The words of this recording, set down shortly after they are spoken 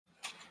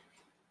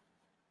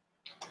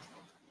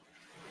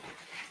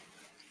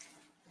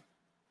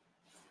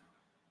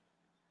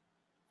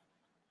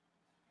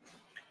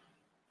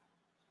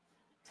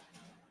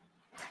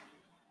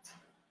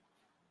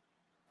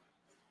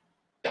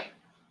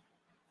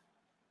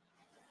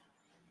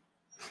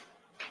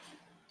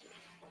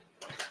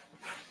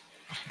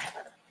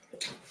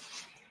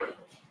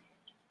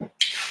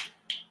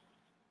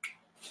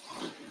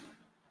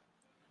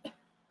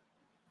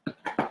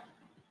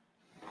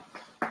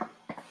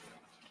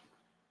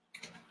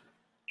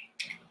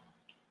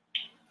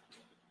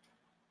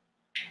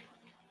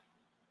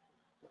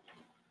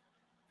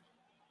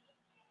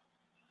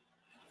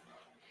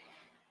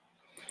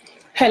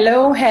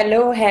Hello,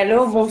 hello,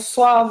 hello.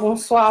 Bonsoir,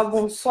 bonsoir,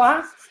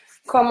 bonsoir.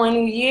 Comment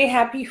nous y est?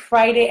 Happy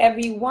Friday,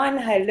 everyone.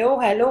 Hello,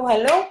 hello,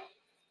 hello.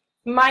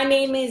 My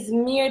name is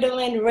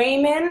Myrdelyn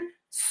Raymond.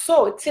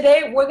 So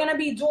today we're going to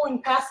be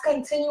doing past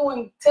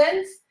continuing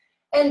tense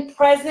and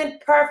present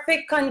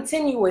perfect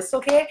continuous,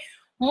 okay?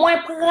 Moi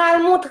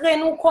pral montrer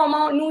nous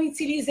comment nous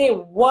utiliser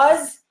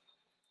was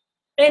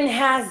and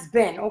has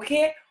been,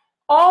 okay?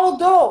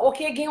 Although,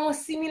 okay, il y a une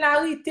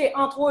similarité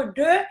entre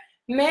deux,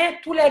 mais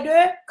tous les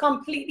deux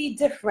completely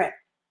different.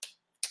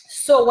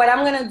 So what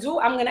I'm going to do,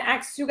 I'm going to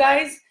ask you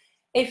guys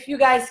if you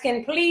guys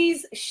can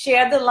please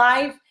share the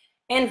live,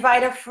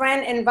 invite a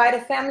friend, invite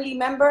a family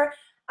member.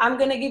 I'm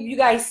going to give you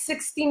guys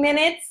 60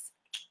 minutes,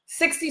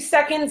 60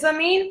 seconds,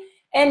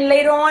 and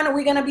later on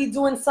we're going to be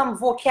doing some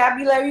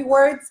vocabulary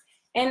words,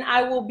 and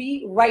I will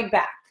be right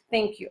back.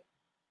 Thank you.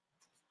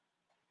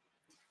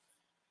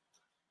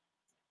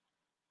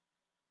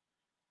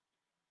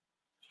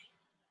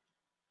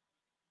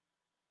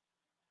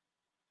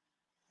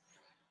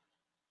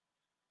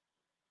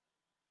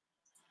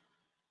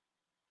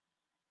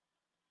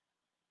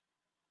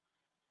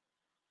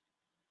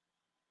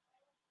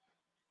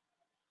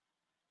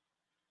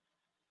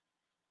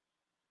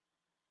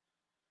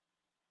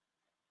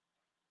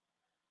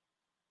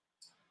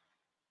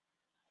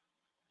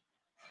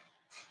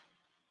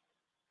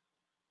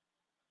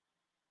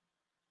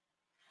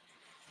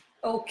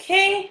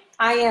 Okay,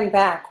 I am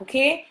back,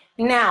 okay?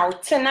 Now,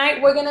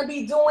 tonight we're going to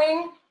be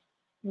doing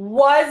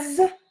was,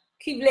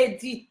 qui veut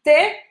dire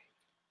te,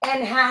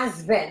 and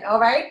has been, all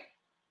right?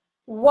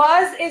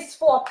 Was is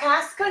for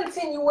past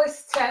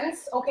continuous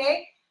tense,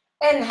 okay?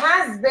 And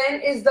has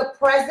been is the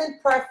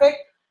present perfect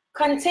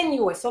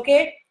continuous,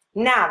 okay?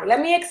 Now,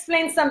 let me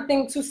explain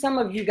something to some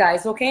of you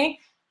guys, okay?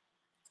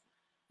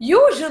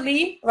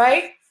 Usually,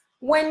 right,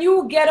 when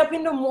you get up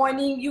in the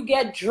morning, you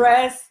get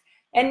dressed,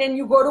 and then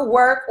you go to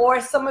work, or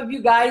some of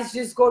you guys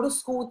just go to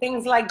school,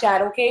 things like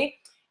that, okay?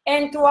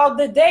 And throughout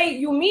the day,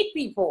 you meet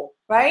people,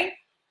 right?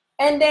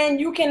 And then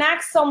you can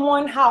ask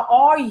someone, how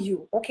are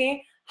you,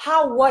 okay?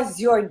 How was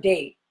your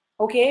day,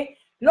 okay?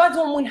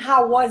 L'autre,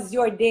 how was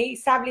your day?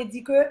 Ça veut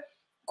dire que,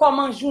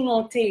 comment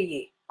journée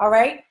t'es, all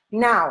right?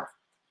 Now,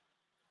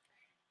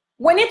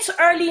 when it's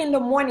early in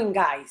the morning,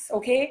 guys,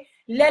 okay?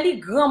 Leli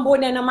grand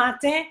bonheur le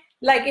matin,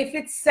 like if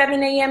it's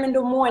 7 a.m. in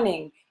the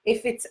morning,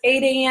 if it's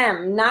 8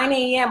 a.m., 9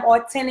 a.m.,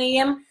 or 10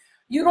 a.m.,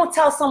 you don't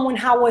tell someone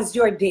how was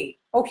your day,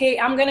 okay?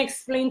 I'm going to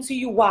explain to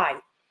you why,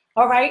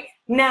 all right?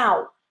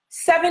 Now,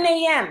 7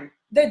 a.m.,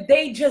 the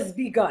day just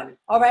begun,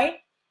 all right?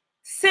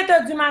 7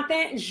 heures du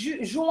matin,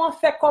 jour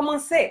fait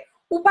commencer.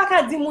 Ou pas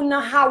ka di moun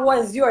nan how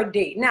was your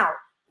day. Now,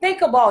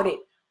 think about it.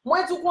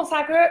 Moi, tu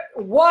consacre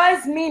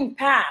was mean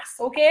past,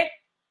 okay?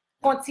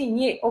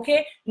 Continuer,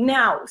 okay?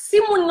 Now, si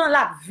moun nan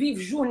la vive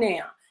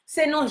journée,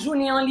 c'est non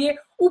journée en lié,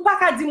 ou pas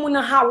ka di moun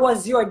nan how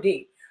was your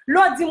day.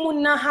 L'autre di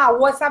moun nan how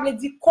was, ça veut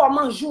dire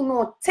comment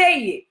journée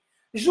t'es.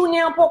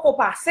 Journée en poko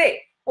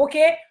passé,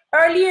 okay?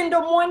 Early in the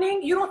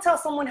morning, you don't tell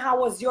someone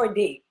how was your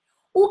day.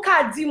 Ou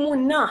ka di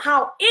moun nan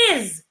how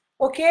is,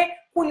 okay?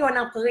 Pou yon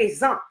nan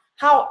présent.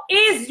 How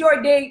is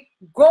your day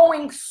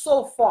going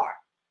so far?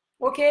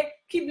 Okay?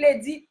 Ki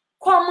vle di,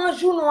 comment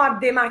journée a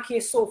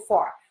démarqué so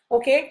far?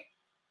 Okay?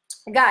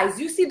 Guys,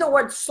 you see the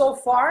word so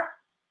far?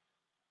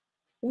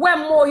 When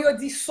more you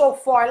di so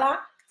far la,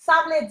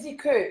 ça veut dire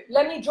que,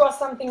 let me draw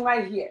something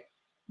right here.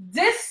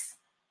 This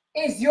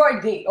is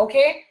your day,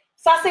 okay?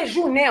 Ça c'est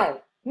journée.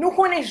 Nous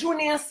connaissons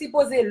journée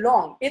supposé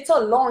long. It's a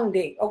long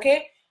day,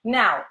 okay?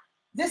 Now,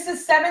 this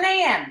is 7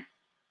 a.m.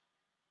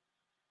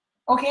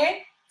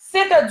 Okay?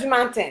 7 heures du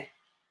matin.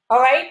 All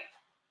right?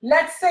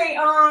 Let's say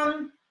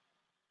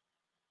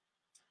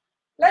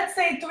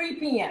 3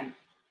 p.m.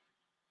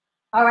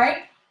 All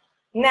right?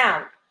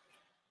 Now,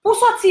 pour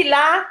sortir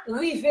là,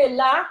 river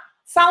là,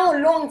 ça un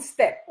long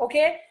step,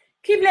 okay?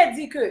 Qui veut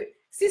dire que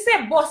si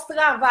c'est boss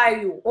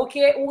travail,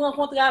 okay, ou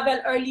rencontre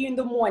avec early in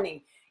the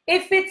morning,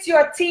 if it's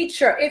your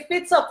teacher, if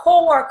it's a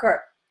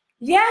coworker,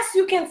 yes,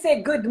 you can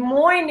say good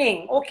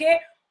morning, okay?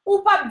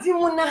 Ou pas di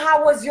moun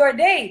how was your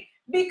day?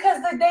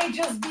 Because the day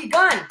just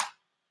begun.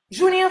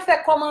 Journée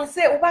fait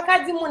commencer, ou pas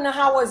ka di moun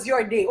how was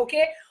your day,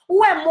 okay?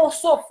 Ou est mo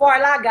so far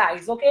là,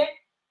 guys, okay?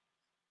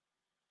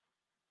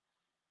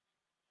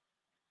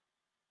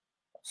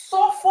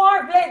 So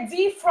far, veut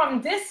dire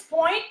from this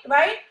point,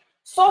 right?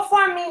 So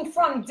far means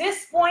from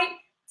this point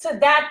to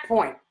that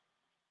point.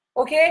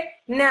 Okay?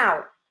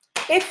 Now,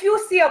 if you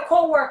see a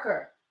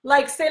coworker,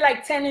 like say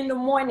like 10 in the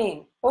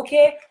morning,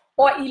 okay?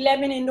 Or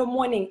 11 in the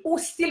morning, ou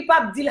still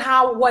pas dire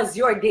how was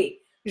your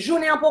day?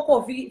 Journée un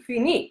peu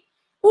fini.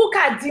 Ou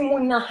ka di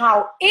moun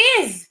how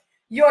is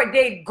your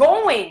day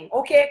going?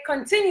 Okay?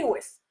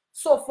 Continuous.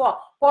 So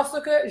far. Parce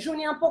que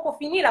journée un peu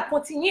fini, la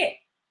continue.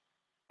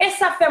 Et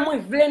ça fait moi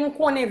vle nous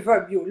connaît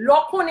verb yo.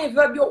 Lò connaît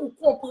verb yo ou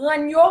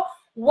comprendre yo,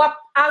 ou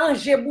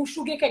arranger bouche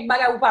ou quelque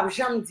bagay ou pas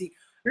jamais dit.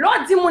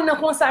 Lò di moun nan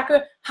kon sa que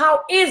how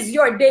is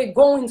your day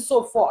going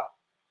so far?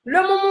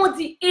 Le moment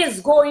dit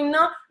is going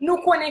nan, nous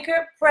connaît que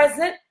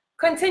present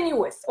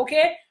continuous, OK?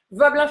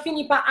 Verb là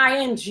fini par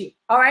ing,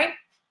 all right?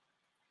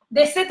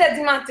 De 7 heures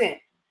du matin,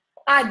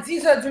 à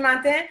 10 heures du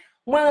matin,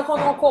 moi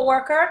rencontre un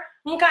coworker,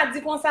 moi ka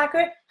di comme ça que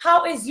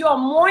how is your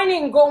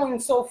morning going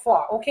so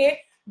far, okay?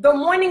 The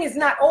morning is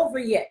not over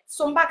yet.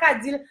 So m'pa ka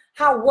di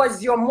how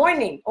was your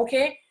morning,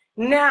 okay?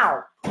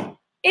 Now,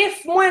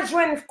 if moi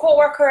join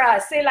coworker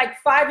say like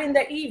 5 in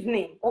the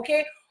evening,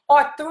 okay?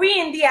 Or 3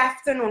 in the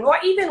afternoon, or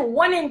even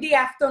 1 in the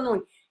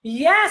afternoon,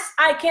 yes,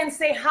 I can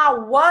say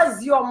how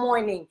was your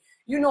morning.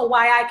 You know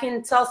why I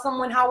can tell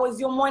someone how was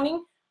your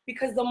morning?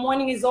 Because the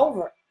morning is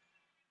over,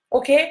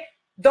 okay?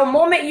 The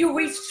moment you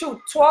reach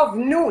to 12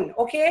 noon,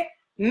 okay?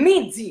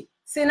 Midi,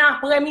 c'est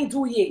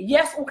l'après-midi.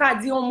 Yes, ou ka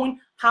di au moun,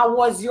 how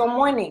was your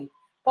morning?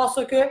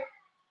 Parce que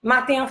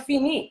matin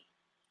fini,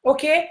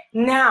 okay?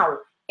 Now,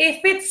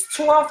 if it's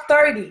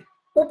 12:30,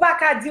 ou pa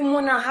ka di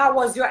moun how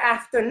was your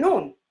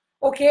afternoon,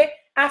 okay?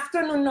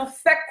 Afternoon ne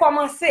fait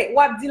commencer. Ou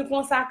ap di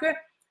kon sa que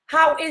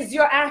how is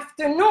your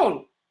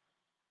afternoon?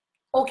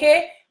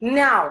 Okay?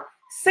 Now,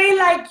 say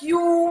like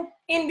you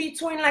in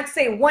between, like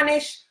say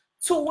 1-ish,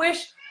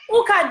 2-ish,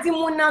 ou ka di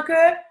moun nan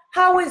que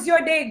how is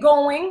your day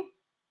going?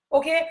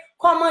 Okay?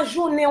 Comment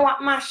journée wap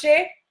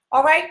marché?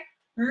 All right?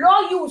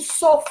 Là you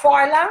so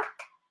far là,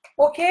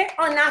 okay?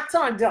 En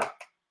attendant.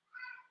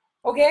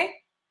 Okay?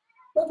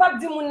 Ou pa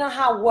di moun nan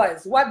how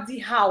was, wap di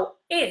how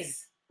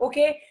is.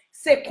 Okay?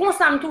 C'est comme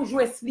ça m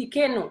toujours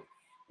expliquer nous.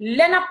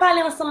 Lè n'a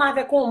parlé ensemble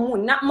avec un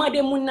moun, n'a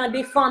demandé moun nan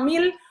des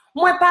familles,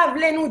 moi pas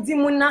vle nous di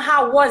moun nan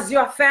how was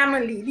your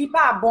family, li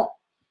pas bon.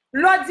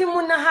 L'autre di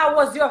moun nan how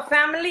was your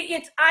family,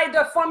 it's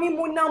either famille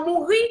moun nan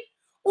mouri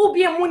ou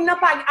bien moun nan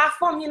pas a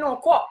famille non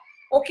encore.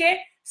 Okay?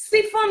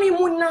 Si famille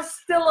moun nan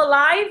still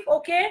alive,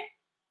 okay?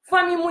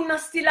 Famille moun nan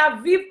still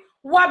a vive,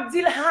 wap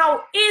dil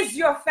how is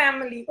your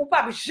family ou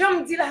pas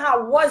jam dil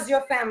how was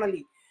your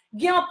family.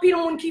 Gen pile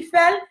moun ki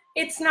fel,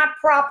 it's not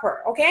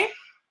proper, okay?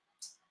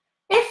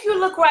 If you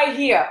look right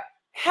here,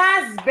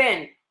 has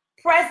been,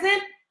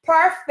 present,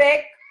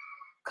 perfect,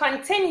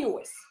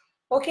 continuous,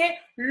 okay?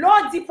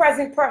 Lord dit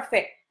present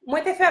perfect.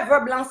 Moi te fait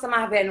verbe l'ensemble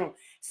avec nous.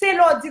 C'est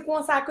Lord dit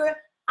comme ça que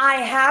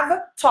I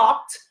have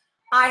talked,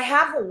 I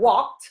have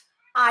walked,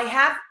 I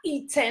have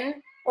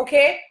eaten,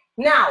 okay?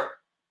 Now,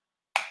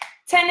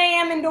 10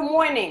 a.m. in the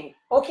morning,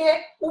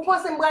 okay? Ou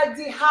pense m'bral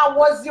di how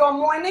was your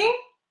morning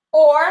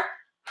or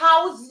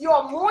how's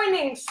your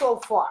morning so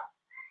far?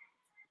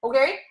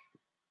 Okay?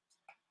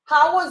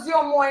 How was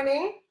your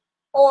morning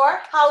or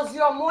how's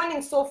your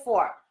morning so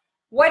far?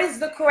 What is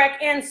the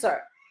correct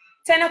answer?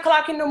 10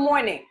 o'clock in the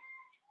morning.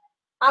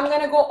 I'm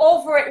going to go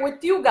over it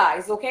with you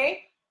guys,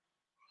 okay?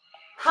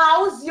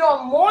 How's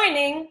your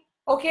morning,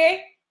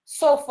 okay,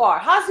 so far?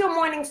 How's your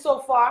morning so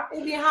far?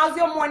 How's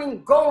your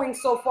morning going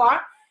so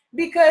far?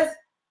 Because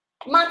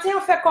matin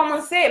fait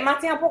commencer,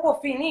 matin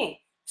poko fini.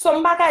 So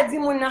m'baka di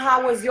moun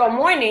how was your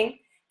morning?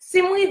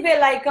 Si m'rive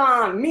like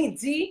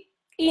midi,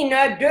 1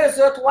 heure, 2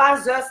 heures,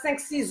 3 heures, 5,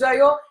 6 heures,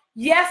 yo,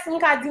 yes,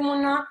 m'ka di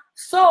moun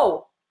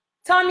so,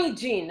 Tommy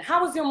Jean,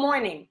 how was your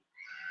morning?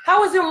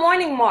 How was your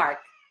morning, Mark?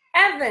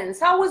 Evans,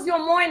 how was your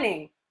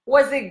morning?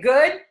 Was it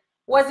good?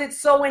 Was it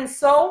so and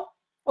so?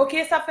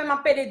 Okay, ça fait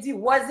m'appelle di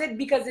was it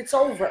because it's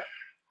over.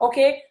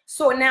 Okay,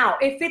 so now,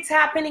 if it's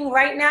happening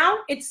right now,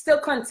 it's still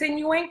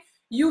continuing,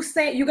 you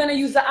say, you're going to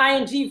use the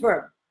ing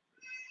verb.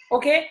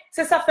 Okay,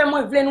 c'est ça fait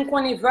moi vle nou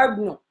konnen verb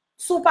nou.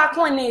 Sou pa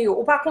konnen yo,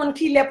 ou pa konnen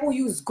ki le pou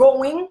use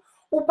going,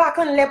 ou pa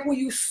konnen le pou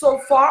use so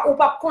far, ou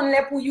pa konnen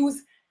le pou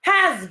use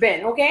has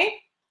been, okay?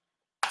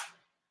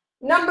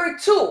 Number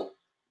 2,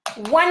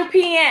 1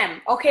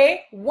 p.m.,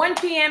 okay? 1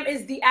 p.m.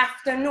 is the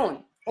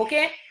afternoon,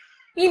 okay?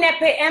 Ine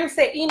p.m.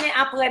 c'est ine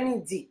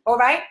après-midi, all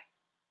right?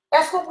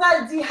 Est-ce qu'on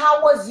pral di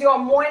how was your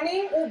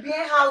morning ou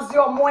bien how's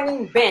your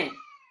morning been?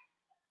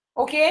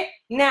 Okay?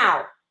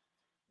 Now,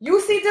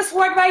 you see this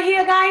word right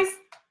here, guys?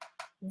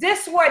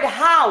 This word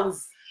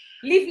house,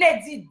 li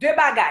vle di deux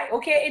bagay,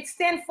 okay? It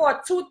stands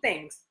for 2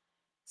 things.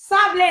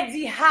 Sa vle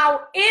di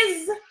how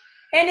is,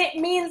 and it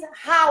means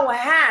how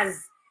has.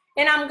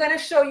 And I'm going to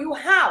show you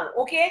how,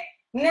 okay?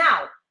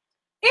 Now,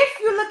 if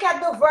you look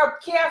at the verb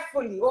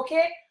carefully,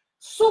 okay?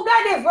 Sou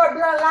gade verb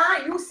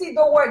la, you see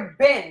the word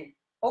been,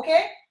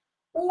 okay?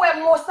 Ou e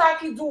mosa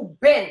ki do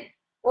been,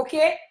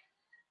 okay?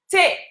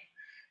 Te.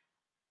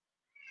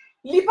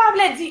 Li pa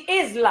vle di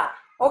is la,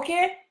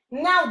 okay?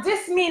 Now,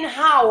 this means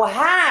how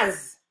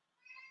has,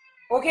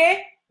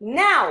 okay?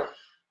 Now,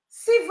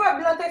 si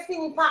verb la te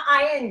fini pa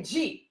ing,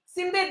 si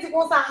mde di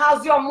kon sa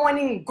how's your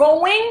morning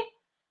going,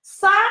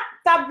 sa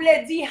ta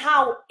vle di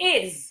how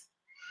is,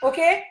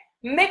 okay?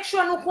 Make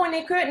sure nou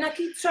konnen ke nan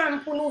ki term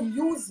pou nou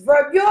use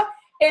verb yo,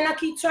 and nan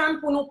ki term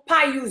pou nou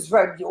pa use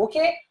verb yo,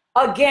 okay?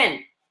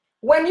 Again,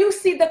 when you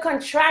see the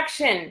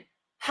contraction,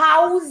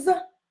 house,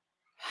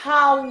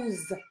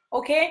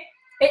 okay?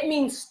 It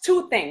means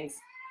 2 things.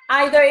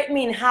 Either it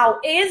means how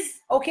is,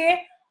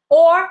 okay?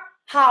 Or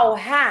how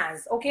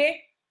has,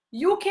 okay?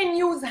 You can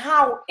use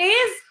how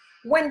is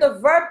when the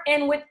verb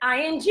ends with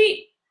ing,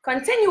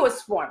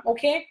 continuous form,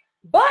 okay?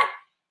 But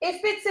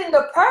if it's in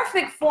the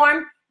perfect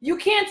form, you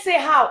can't say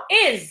how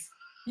is.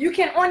 You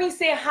can only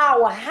say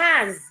how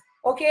has,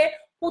 okay?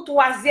 Pour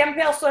troisième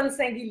personne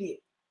singulier,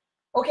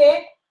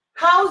 okay?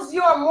 How's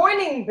your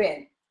morning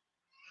been?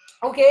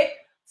 Okay?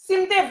 Si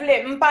m'te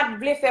vle, m'pat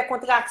vle faire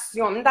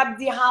contraction, m'tap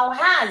di how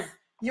has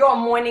your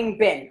morning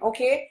been?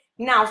 Okay?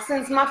 Now,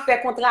 since ma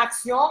fait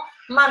contraction,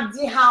 ma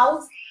di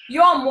how's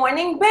your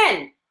morning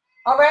been?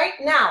 All right?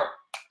 Now,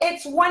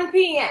 it's 1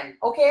 p.m.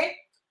 Okay?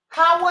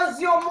 How was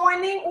your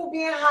morning? Ou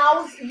bien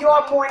how's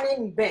your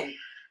morning been?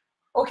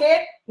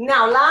 Okay?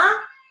 Now, là,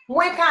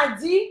 mwen ka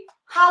di,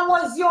 how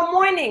was your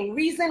morning?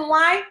 Reason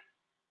why?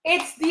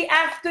 It's the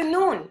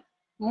afternoon.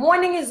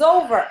 Morning is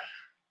over.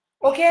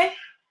 Okay?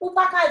 Ou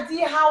pa ka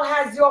di, how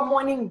has your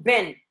morning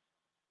been?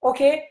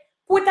 Okay?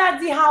 Pou ta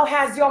di, how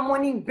has your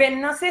morning been?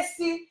 Nan se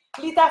si,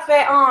 li ta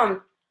fe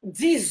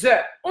 10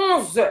 heures,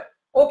 11 heures.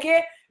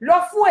 Okay?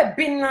 Lo fou e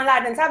bin nan la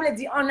den, sa vle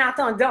di en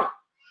attendant.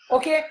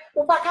 Okay?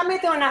 Ou pa ka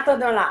mette en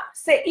attendant la.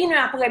 Se 1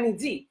 heure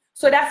après-midi.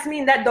 So that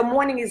means that the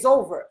morning is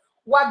over.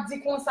 Wap di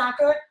konsan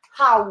ke,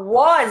 how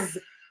was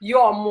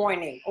your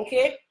morning?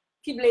 Okay?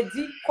 Ki vle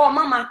di,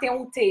 koman matin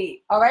ou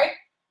te. Alright?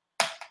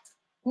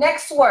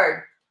 Next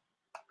word.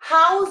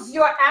 How's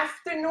your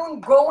afternoon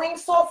going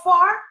so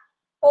far?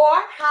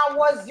 Or how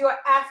was your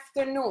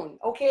afternoon?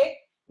 Okay?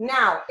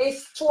 Now,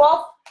 it's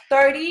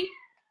 12:30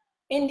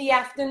 in the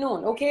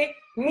afternoon. Okay?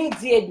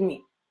 Midi et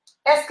demi.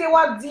 Est-ce que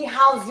wap di,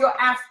 how's your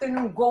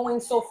afternoon going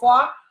so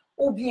far?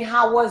 Ou bien,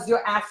 how was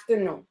your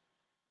afternoon?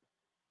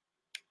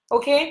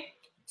 Okay?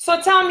 So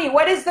tell me,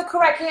 what is the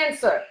correct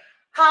answer?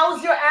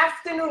 How's your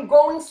afternoon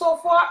going so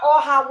far?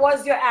 Or how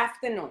was your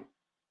afternoon?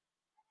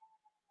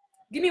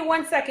 Give me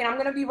 1 second. I'm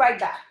going to be right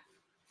back.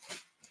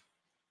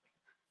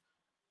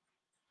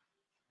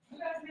 You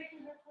guys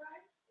making her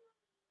cry?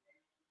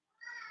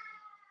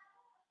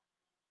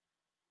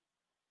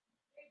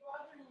 They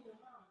bothering you,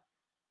 huh?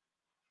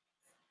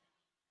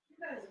 You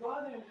guys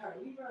bothering her.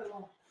 Leave her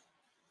alone.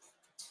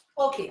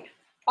 Okay.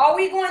 Are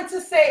we going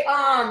to say,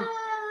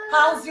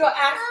 how's your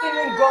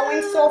afternoon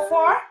going so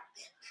far?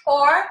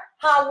 Or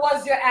how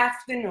was your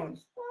afternoon?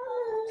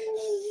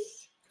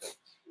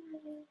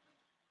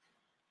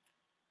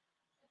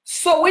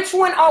 So which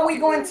one are we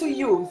going to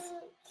use?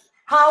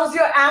 How's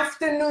your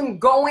afternoon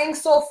going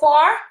so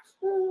far?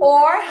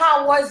 Or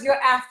how was your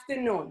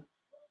afternoon?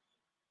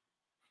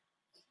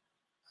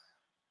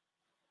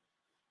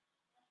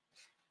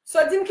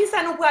 So dim ki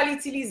sa nou pral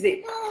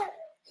utilize?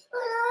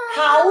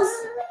 How's,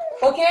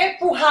 okay?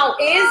 Pour how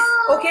is,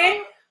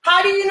 okay?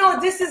 How do you know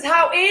this is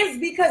how is?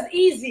 Because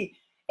easy.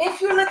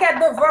 If you look at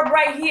the verb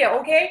right here,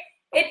 okay?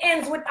 It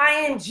ends with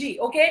ing,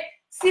 okay?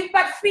 Si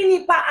pat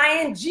fini pa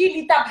ing,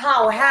 li tap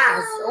how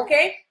has,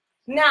 okay?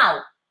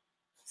 Now,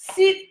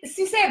 si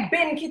c'est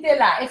been ki te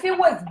la, if it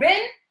was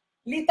been,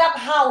 li tap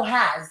how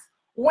has.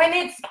 When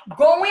it's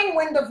going,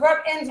 when the verb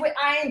ends with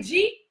ing,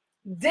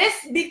 this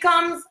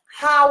becomes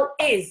how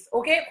is,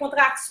 okay?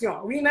 Contraction,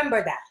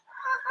 remember that.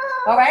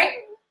 All right?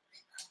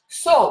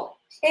 So,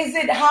 is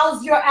it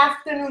how's your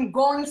afternoon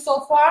going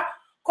so far?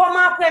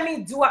 Comment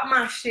après-midi ou ap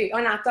marcher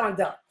en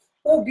attendant?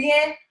 Ou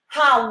bien,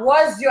 how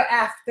was your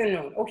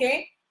afternoon?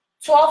 Okay?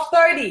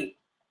 12:30.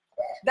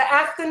 The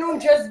afternoon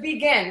just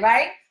began,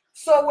 right?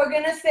 So we're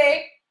going to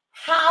say,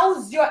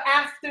 how's your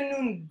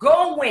afternoon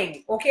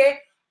going? Okay?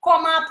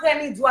 Comment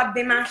après-midi ou ap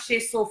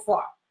démarcher so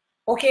far?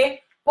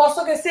 Okay?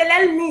 Parce que c'est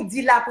l'el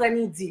midi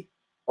l'après-midi.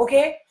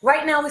 Okay?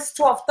 Right now it's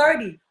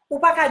 12:30. Ou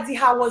pa ka di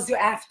how was your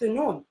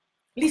afternoon?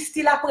 Li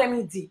still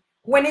après-midi.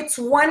 When it's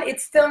 1,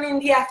 it's still in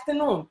the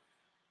afternoon.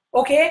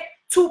 Okay?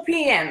 2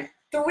 p.m.,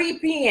 3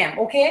 p.m.,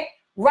 okay?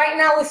 Right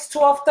now it's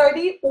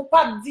 12:30. Ou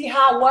pa di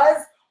how was,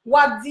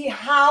 what di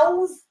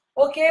how's,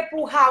 okay?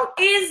 Pour how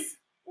is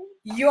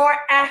your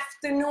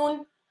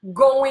afternoon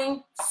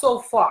going so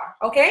far,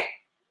 okay?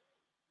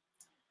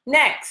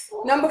 Next,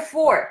 number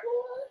 4.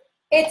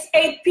 It's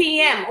 8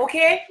 p.m.,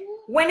 okay?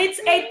 When it's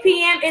 8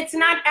 p.m., it's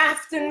not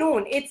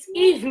afternoon, it's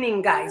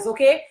evening, guys,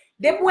 okay?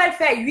 Depuis elle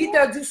fait 8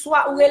 heures du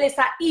soir, ou elle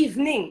sa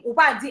evening, ou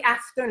pas di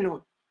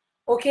afternoon,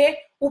 okay?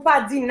 Ou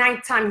pas di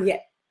nighttime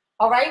yet,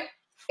 all right?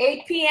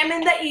 8 p.m.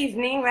 in the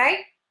evening, right?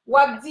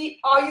 What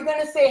are you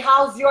gonna say,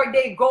 how's your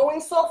day going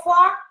so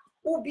far?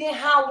 Ou bien,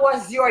 how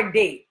was your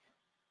day?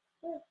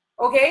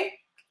 Okay?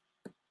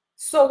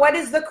 So what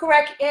is the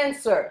correct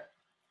answer?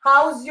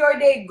 How's your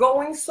day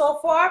going so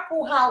far?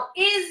 Ou how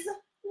is,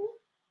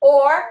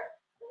 or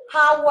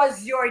how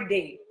was your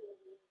day?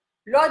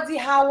 Lodi,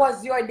 how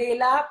was your day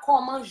la?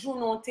 Comment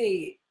jounon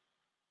te?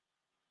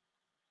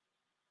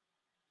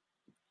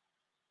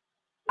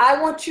 I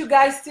want you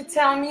guys to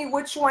tell me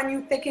which one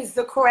you think is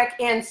the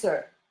correct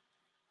answer.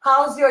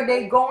 How's your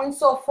day going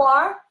so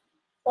far?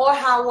 Or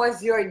how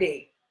was your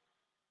day?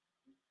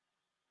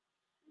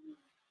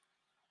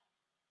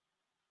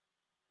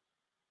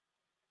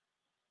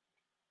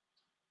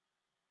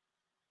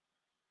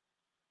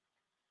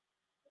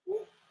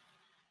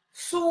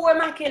 So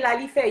remarquez la,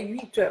 li fait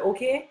 8 heures,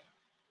 okay?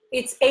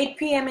 It's 8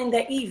 p.m. in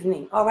the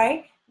evening, all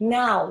right?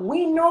 Now,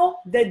 we know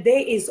the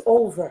day is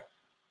over,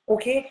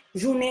 okay?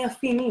 Journée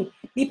fini.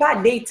 Li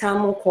pa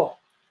daytime encore.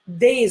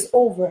 Day is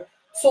over.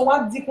 So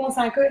what di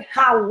konsan ke,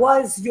 how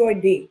was your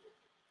day?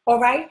 All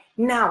right?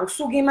 Now,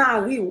 sou gen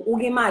mari ou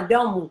gen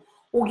madame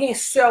ou gen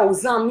sœur ou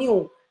zanmi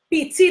ou,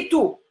 petit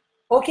ou,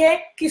 OK,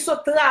 qui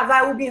saute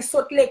travail ou bien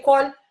saute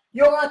l'école,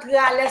 yo rentre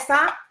à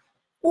l'essa,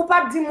 ou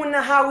pas di moun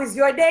how is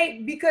your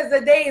day because the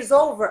day is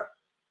over.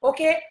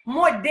 OK,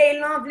 moi day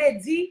lan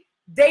vle di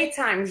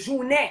daytime,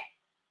 journée.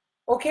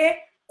 OK,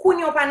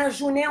 kounyo pa nan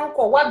journée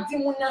encore, wap di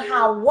moun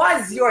how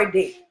was your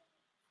day.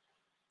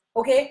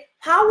 OK,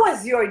 how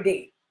was your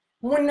day?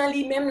 Moun nan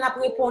li même la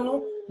répond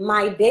nous,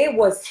 my day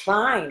was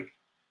fine.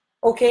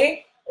 OK,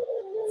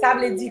 ça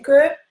veut dire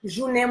que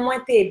journée moi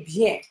t'es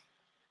bien.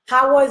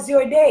 How was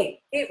your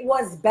day? It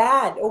was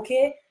bad,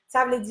 okay?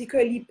 Ça veut dire que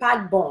li pas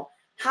bon.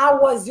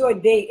 How was your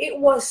day? It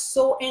was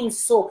so and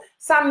so.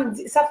 Ça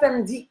fait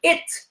me dire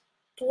it,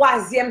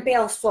 troisième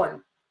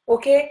personne,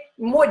 okay?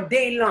 Mot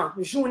day lan,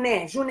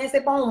 journée. Journée,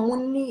 c'est pas un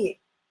moun ni.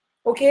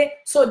 Okay?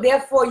 So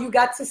therefore, you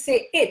got to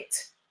say it.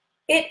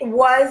 It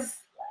was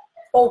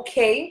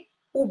okay,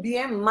 ou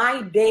bien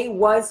my day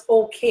was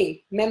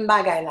okay. Même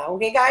bagay la,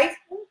 okay, guys?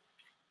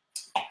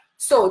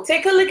 So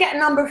take a look at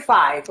number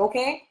 5,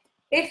 okay?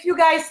 If you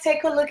guys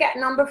take a look at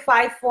number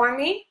 5 for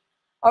me,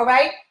 all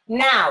right?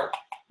 Now,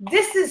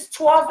 this is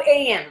 12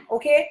 a.m.,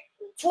 okay?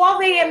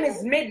 12 a.m.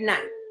 is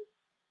midnight.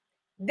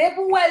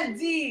 Depuis où elle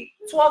dit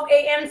 12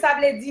 a.m., ça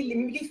veut dire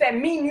li fait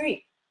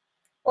minuit,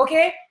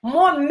 okay?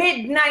 Moi,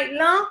 midnight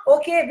là,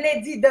 okay,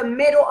 veut dire the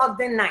middle of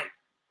the night,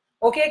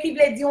 okay? Qui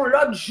veut dire on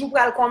l'autre jour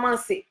pour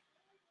commencer,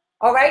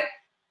 all right?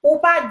 Ou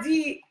pas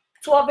dit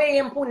 12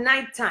 a.m. pour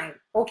night time,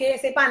 okay?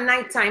 C'est pas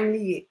night time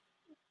lié,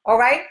 all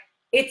right?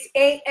 It's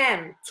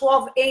a.m.,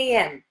 12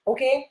 a.m.,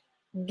 okay?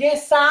 Get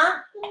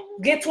ça,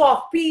 get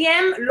 12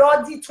 p.m.,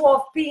 l'autre dit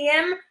 12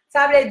 p.m.,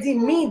 ça veut dire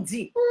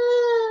midi.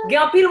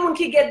 Gen pile moun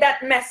qui get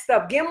that messed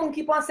up. Gen moun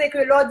qui pense que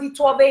l'autre dit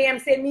 12 a.m.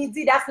 c'est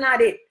midi, that's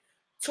not it.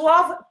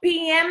 12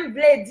 p.m.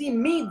 veut dire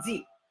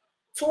midi.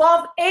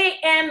 12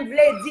 a.m.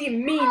 veut dire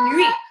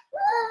minuit.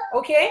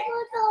 Okay?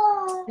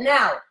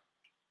 Now,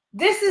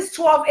 this is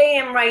 12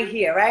 a.m. right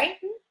here, right?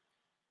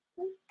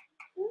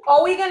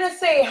 Are we gonna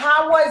say,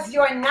 how was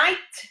your night?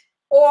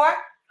 Or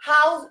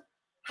how's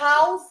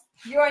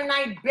your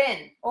night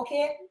been?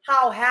 Okay?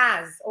 How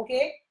has,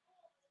 okay?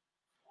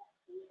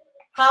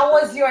 How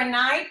was your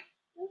night?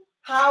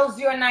 How's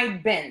your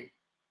night been?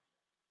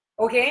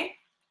 Okay?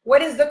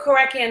 What is the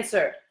correct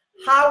answer?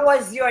 How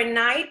was your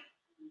night?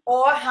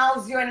 Or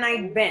how's your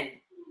night been?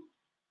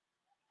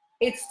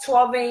 It's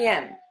 12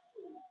 a.m.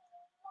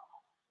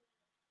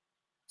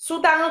 Sou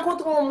ta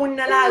rencontre un moun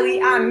nan la ri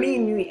à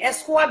minuit,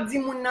 est-ce qu'on wap di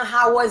moun nan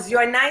how was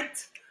your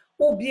night?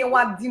 Ou bien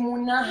wap di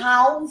moun nan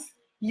how's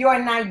your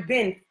night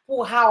been?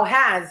 Pour how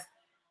has.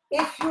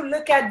 If you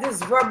look at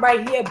this verb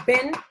right here,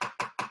 been,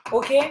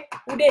 okay?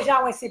 Ou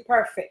déjà ouais c'est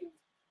perfect.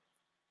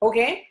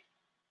 Okay?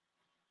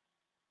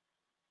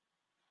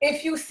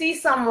 If you see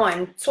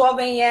someone 12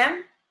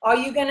 a.m., are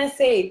you gonna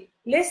say,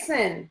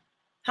 listen,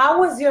 how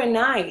was your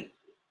night?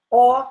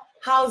 Or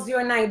how's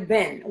your night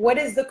been? What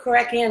is the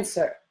correct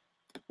answer?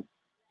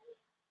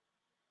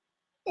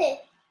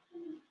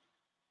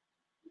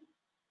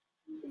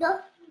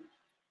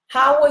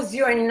 How was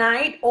your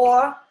night?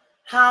 Or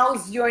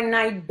how's your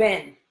night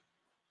been?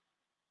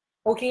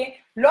 Okay?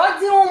 L'autre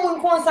dit on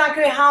moun konsa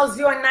que how's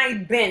your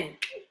night been?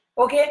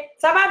 Okay?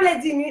 Ça va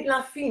vle di nuit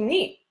lan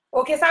fini.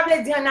 Okay? Ça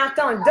vle di en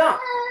attendant.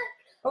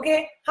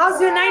 Okay?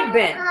 How's your night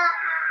been?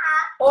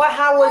 Or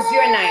how was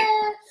your night?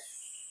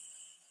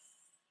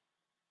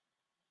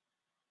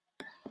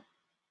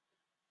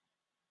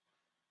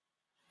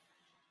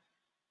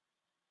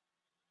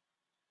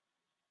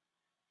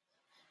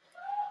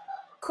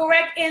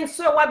 Correct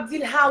answer, wap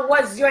dil how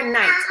was your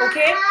night,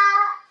 okay?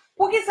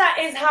 Pour que ça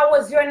is how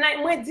was your night,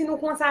 moi di nou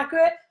konsa que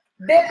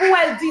depuis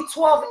elle dit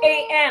 12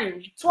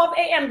 a.m. 12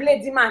 a.m. vle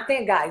di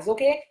matin, guys,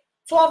 okay?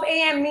 12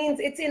 a.m. means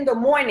it's in the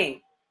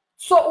morning.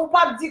 So ou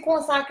pap di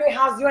konsa que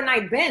how's your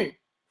night been?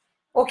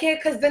 Okay?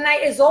 Because the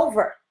night is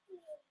over.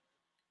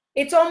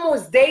 It's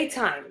almost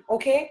daytime,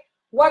 okay?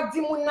 Wap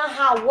di moun na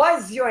how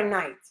was your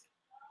night?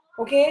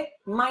 Okay?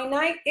 My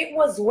night, it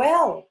was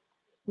well.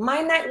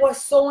 My night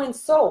was so and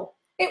so.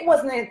 It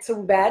wasn't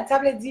too bad. Ça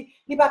veut dire,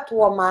 li pas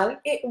trop mal.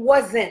 It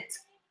wasn't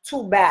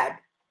too bad.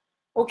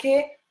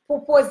 Okay?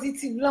 Pour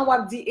positive, lan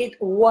wap di it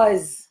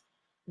was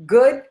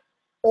good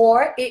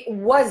or it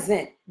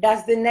wasn't.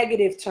 That's the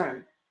negative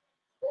term.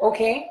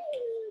 Okay?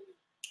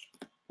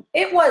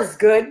 It was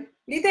good.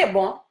 Li te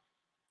bon.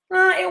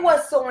 It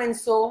was so and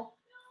so.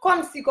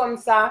 Comme si, comme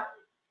ça.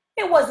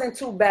 It wasn't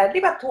too bad.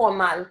 Li pas trop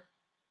mal.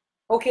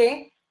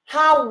 Okay?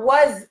 How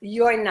was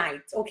your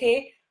night?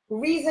 Okay?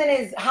 Reason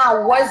is,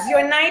 how was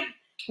your night?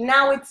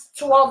 Now it's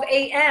 12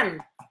 a.m.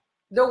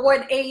 The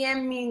word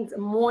a.m. means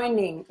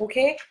morning,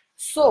 okay?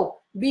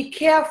 So be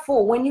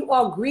careful when you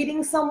are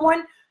greeting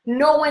someone.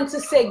 Know when to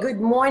say good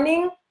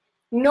morning.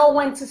 Know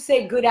when to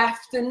say good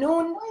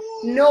afternoon.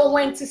 Know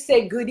when to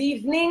say good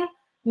evening.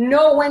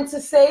 Know when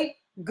to say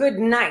good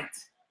night,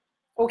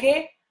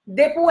 okay?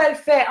 Depuis elle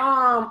fait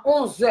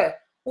 11 heures,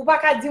 ou pas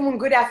ka di moun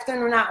good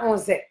afternoon à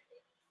 11 heures.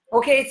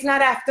 Okay, it's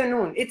not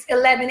afternoon. It's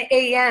 11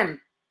 a.m.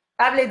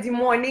 Able di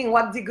morning,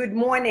 wap di good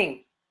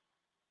morning.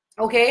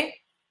 Okay?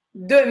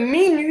 De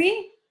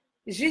minuit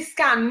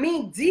jusqu'à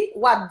midi,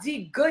 wap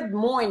di good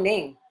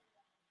morning.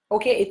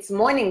 Okay, it's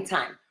morning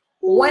time.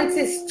 Once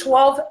it's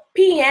 12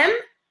 p.m.,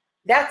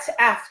 that's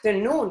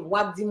afternoon.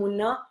 Wap di moun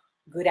nan,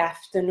 good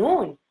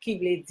afternoon. Ki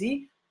vle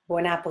di,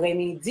 bon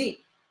après-midi.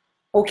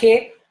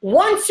 Okay,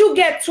 once you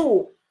get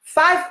to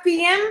 5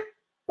 p.m.,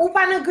 ou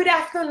pa nan good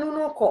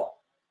afternoon anko.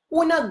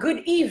 Ou nan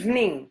good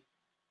evening.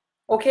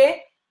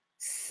 Okay,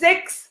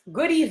 6,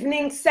 good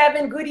evening.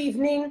 7, good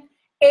evening.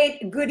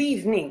 8, good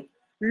evening.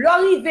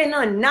 L'orive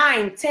nan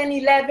 9, 10,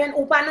 11,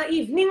 ou pa nan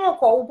evening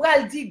anko, ou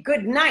pral di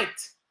good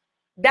night.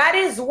 That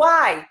is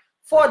why,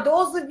 for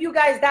those of you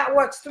guys that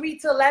works 3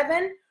 to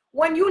 11,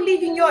 when you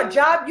leaving your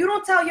job, you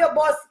don't tell your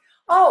boss,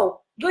 oh,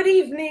 good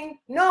evening.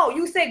 No,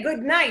 you say good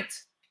night.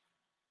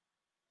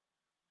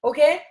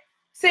 Okay?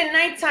 C'est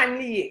night time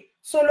liye.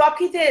 So, l'op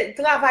kite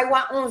travay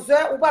wa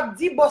 11h, ou wap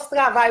di boss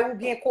travay ou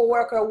bien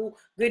coworker ou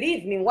good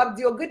evening, wap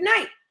di yo good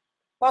night.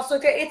 Parce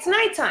que it's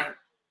night time.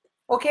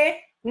 Okay?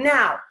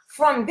 Now,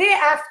 from there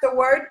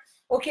afterward,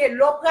 okay,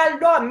 l'op pral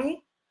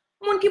dormi,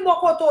 moun ki bo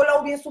koto la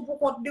ou bien sou pou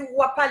kont di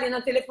wap pale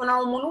nan telefon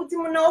nan moun ou di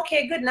moun nan,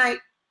 okay, good night.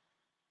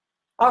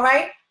 All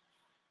right?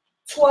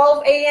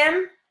 12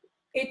 a.m.,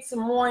 it's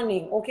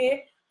morning,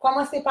 okay?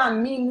 Komanse pa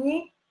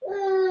minuit,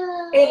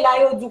 et la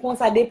yo du kon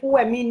sa depo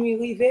e minuit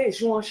rive,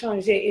 jou an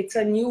chanje, it's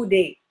a new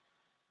day.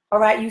 All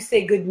right, you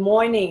say good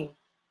morning,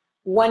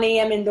 1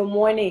 a.m. in the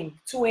morning,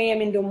 2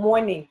 a.m. in the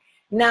morning.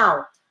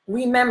 Now,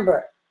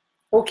 remember,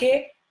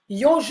 okay?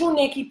 Yon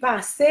jounen ki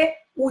pase,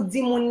 ou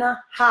di moun nan,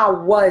 how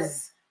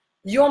was?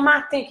 Yon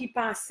matin ki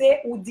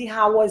pase, ou di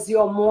how was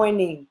your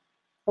morning?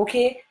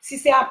 Okay? Si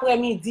c'est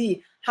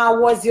après-midi, how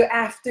was your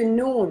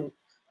afternoon?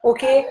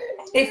 Okay?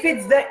 If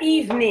it's the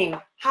evening,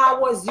 how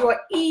was your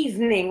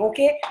evening?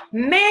 Okay?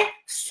 Mais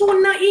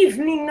sou nan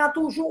evening nan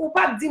toujou, ou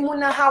pa di moun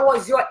nan how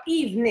was your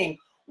evening?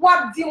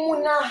 Wap di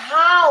moun nan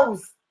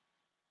how's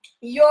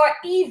your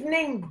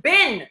evening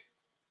been?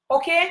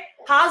 Okay?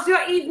 How's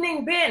your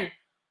evening been?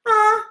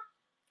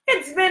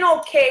 It's been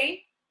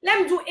okay.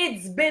 Let me do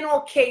it's been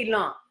okay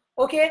lan.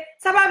 Okay?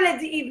 Sa pa vle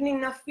di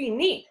evening na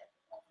fini.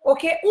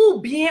 Okay?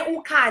 Ou bien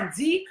ou ka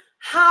di,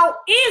 how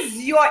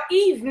is your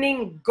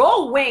evening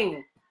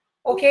going?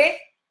 Okay?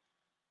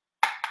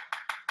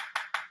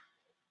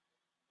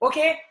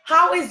 Okay?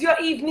 How is your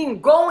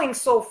evening going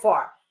so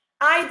far?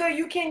 Either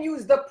you can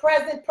use the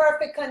present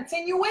perfect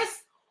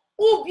continuous,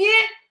 ou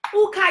bien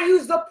ou ka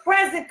use the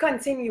present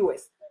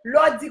continuous.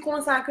 Lord di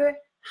kon sa ke,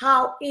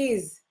 how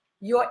is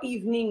your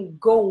evening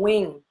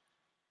going?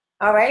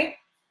 All right?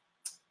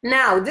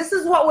 Now, this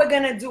is what we're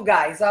going to do,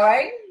 guys, all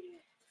right?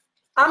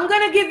 I'm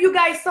going to give you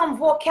guys some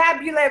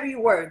vocabulary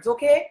words,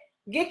 okay?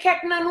 Ge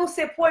kek nan nou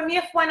se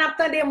premier fwa nap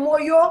tande mo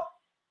yo.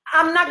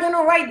 I'm not going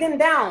to write them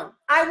down.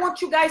 I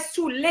want you guys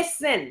to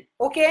listen,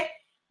 okay?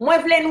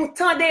 Mwen vle nou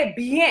tande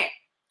bien,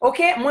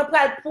 okay? Mwen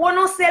pral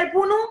prononcer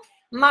pou nou,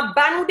 ma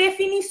ba nou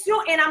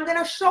definisyon, and I'm going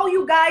to show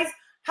you guys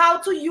how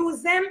to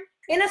use them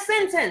in a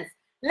sentence.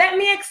 Let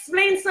me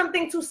explain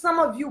something to some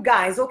of you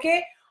guys,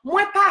 okay?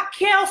 Mwen pa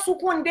care sou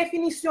kon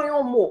definisyon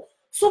yon mo.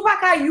 Sou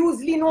pa ka use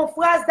li non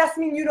phrase, that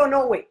mean you don't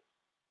know it.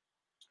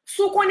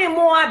 Sou kon e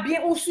mo a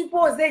bien ou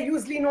suppose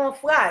use li non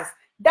phrase.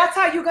 That's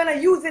how you're gonna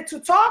use it to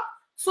talk.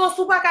 So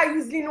sou pa ka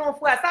use li non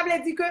phrase. Sa vle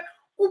di ke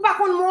ou pa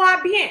kon mo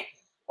a bien.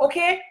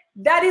 Okay?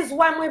 That is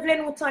why mwen vle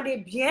nou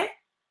tande bien.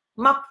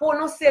 Ma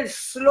prononce l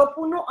slow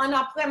pou nou, an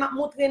apre ma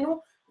montre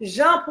nou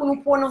jan pou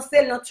nou prononce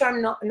l nan term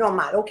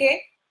normal,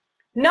 okay?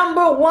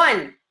 Number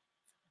 1,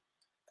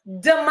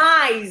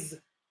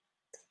 demise.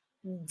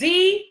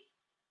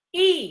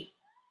 D-E-M-I-S-E.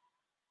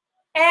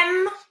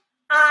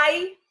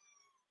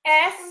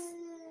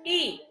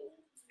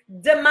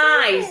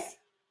 Demise.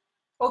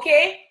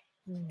 Okay?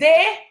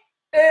 D-E-M-I-S-E.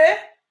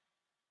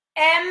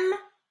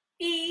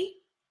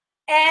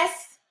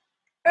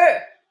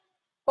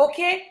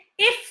 Okay?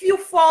 If you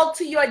fall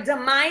to your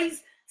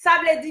demise,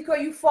 ça veut dire que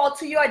you fall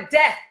to your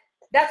death.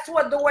 That's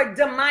what the word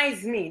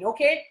demise mean,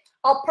 okay?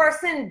 A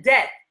person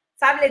death.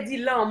 Ça veut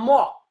dire la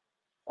mort.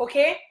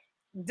 Okay?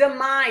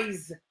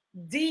 Demise.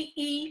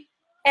 D-E-M-I-S-E.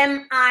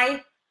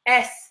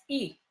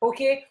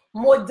 Okay?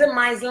 Mo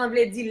demise lan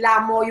vle di la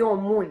mort yon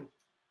moun.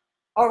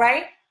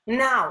 Alright?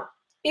 Now,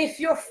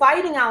 if you're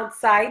fighting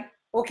outside,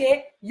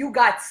 okay, you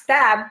got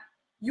stabbed,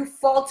 you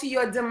fall to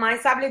your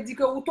demise, ça veut dire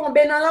que ou tombe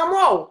nan la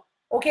mort.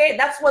 Okay?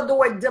 That's what the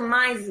word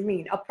demise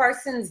mean. A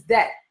person's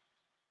death.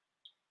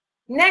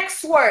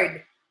 Next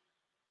word.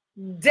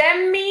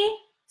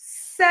 Demisexual.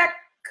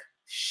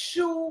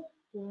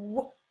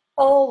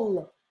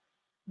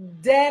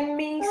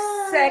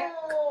 Demisexual.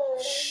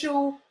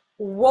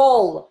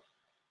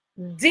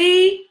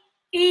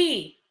 D-E-M-I-S-E-X-U-A-L.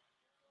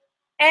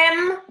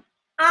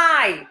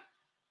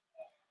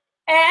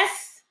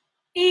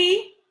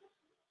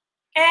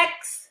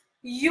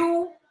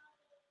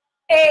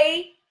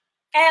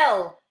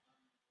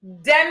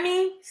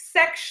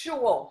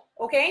 Demisexual.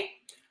 Okay?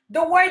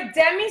 The word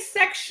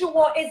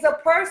demisexual is a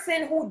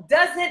person who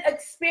doesn't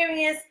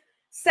experience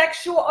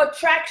sexual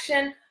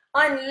attraction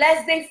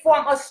unless they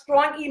form a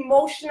strong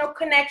emotional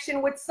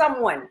connection with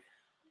someone.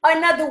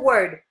 Another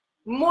word,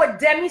 more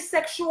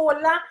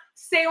demisexual la,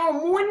 c'est un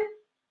moun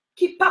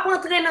qui pas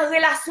entrer dans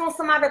relation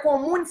ensemble avec un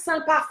monde sans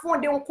pas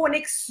fonder une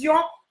connexion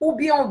ou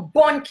bien un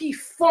bon qui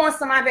font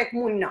ensemble avec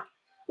moun nan.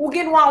 Ou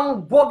gen un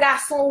beau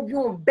garçon ou bien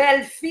une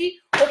belle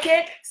fille, OK?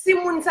 Si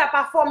moun sa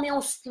pas formé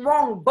un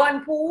strong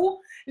bond pour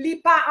vous,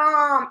 li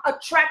pas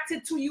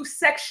attracted to you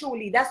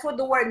sexually. That's what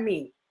the word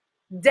means.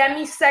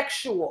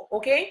 Demisexual,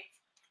 OK?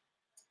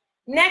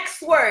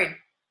 Next word,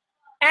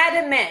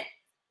 adamant.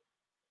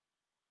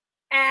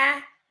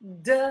 Adamant.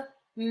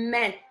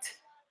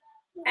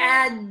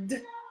 Adamant.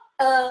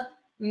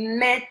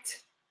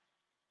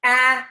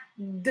 Adamant.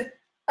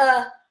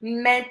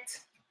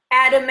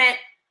 Adamant.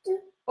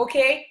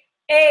 Okay?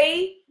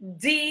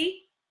 A-D-A-M-A-N-T.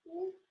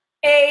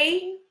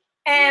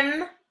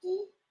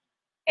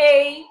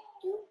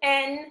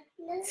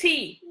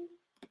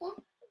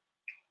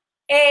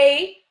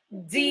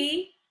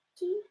 A-D-A-M-A-N-T.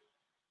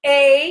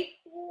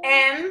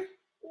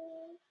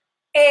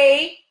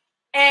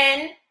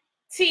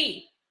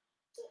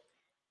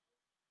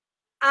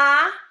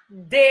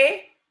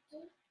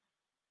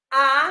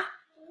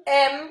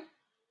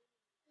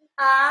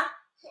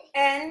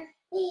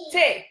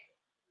 A-D-A-M-A-N-T.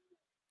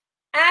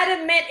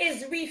 Adamant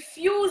is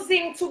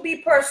refusing to be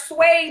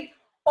persuaded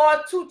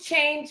or to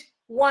change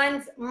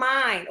one's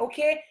mind.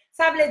 OK?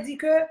 Ça veut dire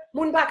que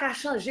moun pa ka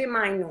changer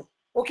mind nou.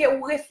 OK?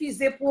 Ou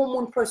refuser pour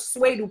moun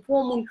persuade ou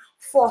pour moun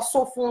force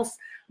ou fonce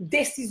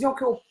décision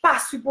que ou pas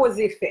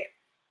supposé faire.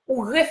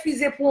 Ou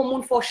refuser pour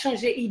moun for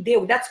changer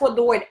idée. That's what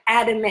the word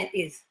adamant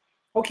is.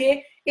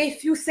 OK?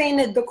 If you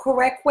saying it the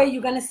correct way,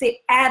 you're going to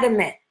say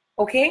adamant.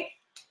 OK?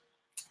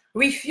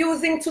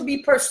 Refusing to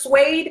be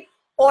persuaded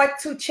or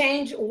to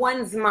change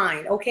one's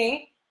mind,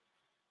 okay?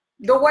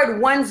 The word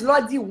one's,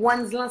 Lord dit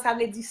one's, ça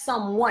veut dire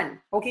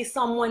someone, okay?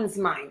 Someone's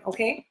mind,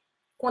 okay?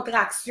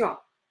 Contraction.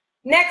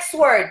 Next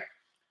word,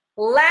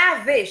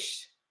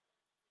 lavish.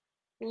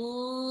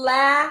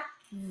 Lavish.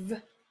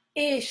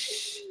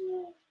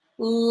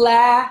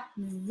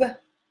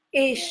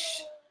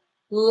 Lavish.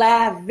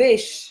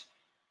 Lavish.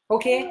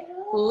 Okay?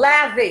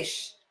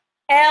 Lavish.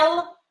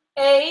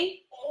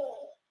 L-A-V-I-S-H.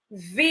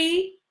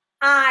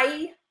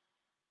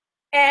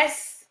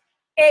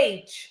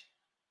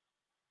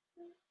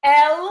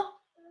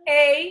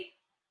 L-A-V-I-S-H.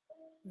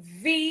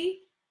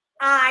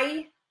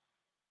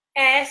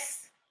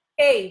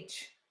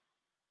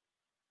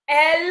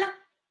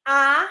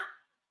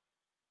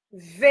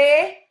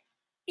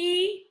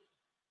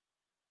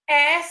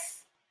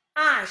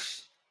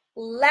 L-A-V-I-S-H.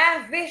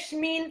 Lavish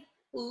means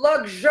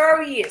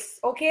luxurious,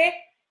 okay?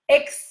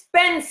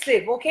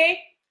 Expensive, okay?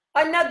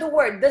 Another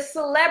word, the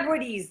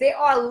celebrities, they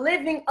are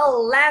living a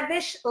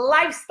lavish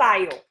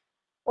lifestyle.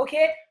 OK?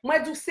 Moi,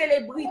 du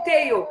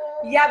célébrité, yo,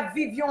 y a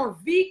vivion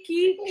vie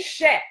qui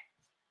chère.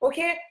 OK?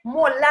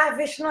 Mon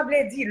lavish, non,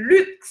 veut dire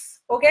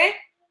luxe. OK?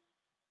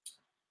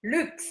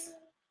 Luxe.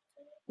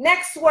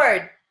 Next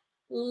word,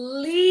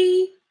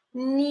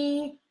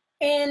 leniency.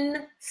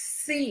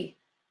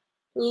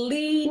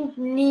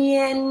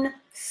 Leniency.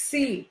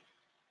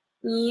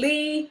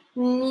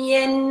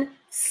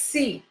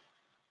 Leniency.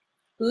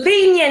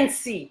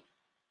 Leniency.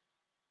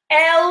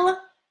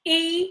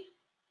 L-E-N-I-E-N-C-Y.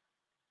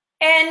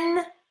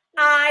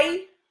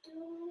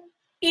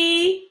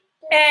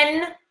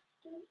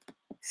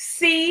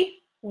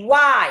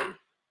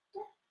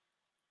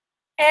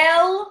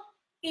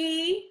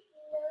 L-E-N-I-E-N-C-Y.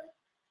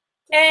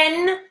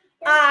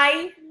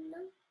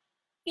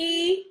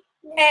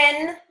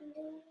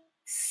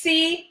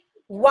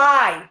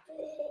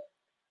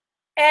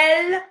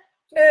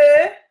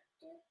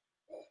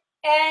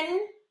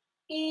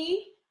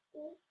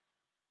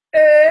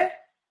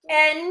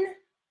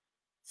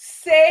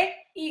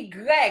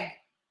 L-E-N-I-E-N-C-Y.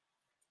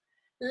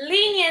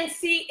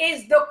 Leniency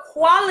is the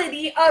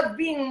quality of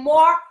being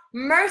more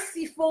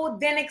merciful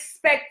than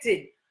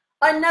expected.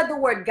 Another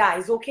word,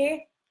 guys,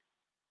 okay?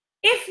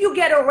 If you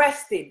get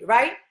arrested,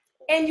 right,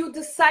 and you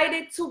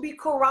decided to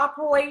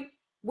cooperate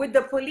with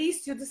the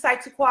police,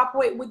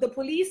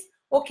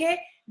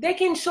 okay, they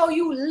can show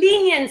you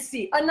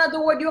leniency.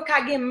 Another word, you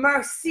can get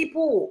mercy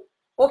pour.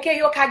 Okay,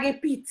 you can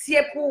get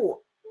pitié pour.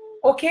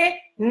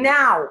 Okay?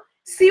 Now,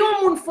 si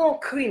on moun font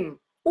crime,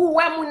 ou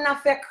ouais moun nan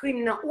fait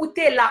crime nan, ou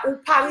te là, ou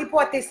pas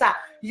reporter ça,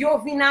 yo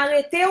vin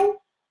arrêter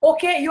ou,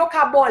 okay, yo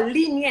ka bon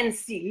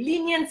leniency.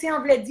 Leniency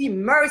en veut dire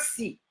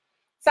mercy.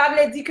 Ça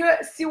veut dire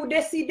que si vous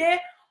décidez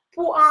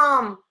pour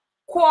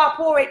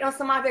coopérer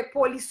ensemble avec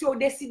police, vous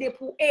décidez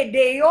pour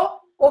aider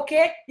yo,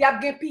 okay, y a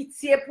bien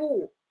pitié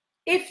pour.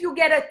 If you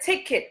get a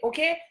ticket,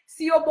 okay,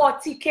 si you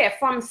bought ticket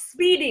from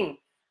speeding,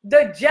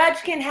 the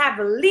judge can have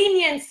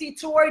leniency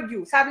toward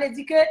you. Ça veut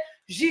dire que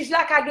juge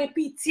la ka gen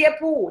pitié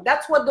pour.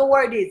 That's what the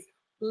word is.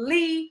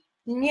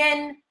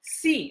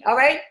 Leniency, all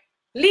right?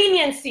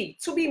 Leniency,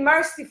 to be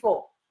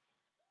merciful,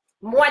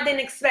 more than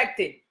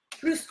expected,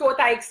 plus que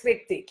t'as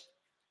expecté.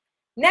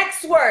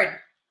 Next word,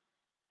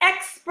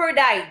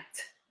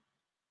 expedite.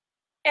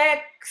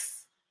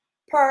 Expedite.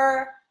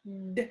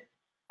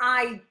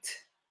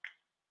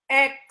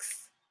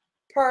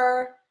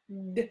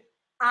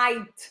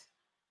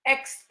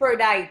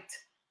 Expedite.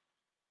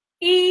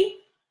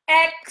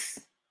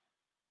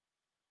 Expedite.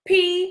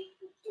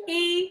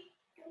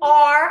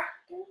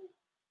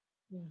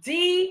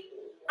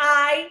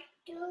 D-I-T-E.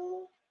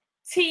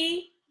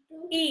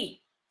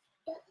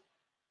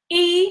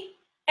 E-X-P-E-R-D-I-T-E.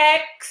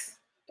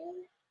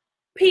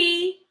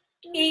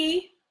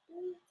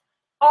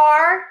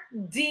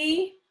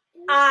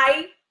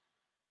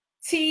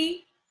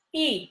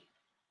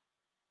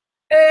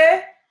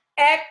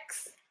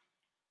 E-X-P-E-R-D-I-T-E.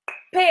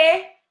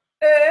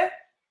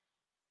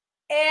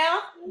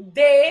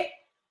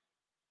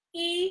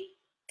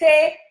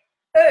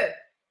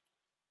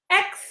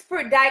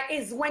 Expedite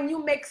is when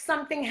you make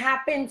something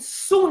happen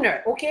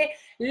sooner, okay?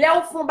 Là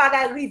où font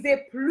bagay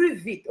arriver plus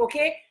vite,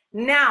 okay?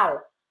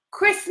 Now,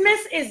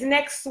 Christmas is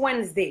next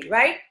Wednesday,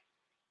 right?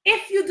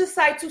 If you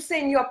decide to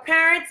send your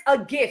parents a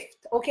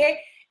gift,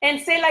 okay? And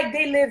say like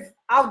they live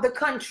out the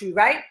country,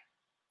 right?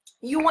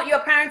 You want your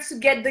parents to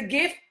get the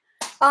gift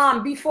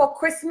before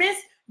Christmas,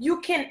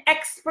 you can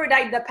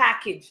expedite the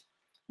package.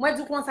 Moi,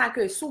 du konsan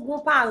ke sou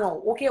gon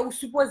parent, ok? Ou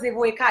suppose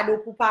voye cadeau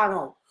pour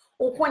parent.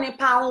 Ou konen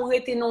parent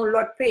rete non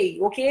l'autre pays,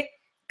 ok?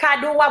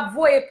 Cadeau wap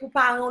voye pour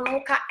parent,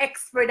 ou ka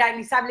expedite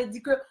li. Ça veut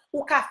dire que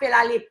ou ka fait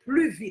aller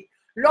plus vite.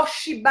 Lo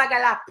ship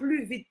bagala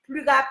plus vite,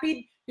 plus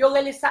rapide, yo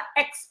rele sa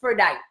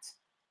expedite.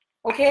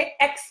 Okay?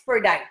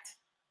 Expedite.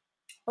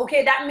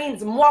 Okay, that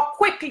means more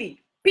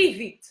quickly, plus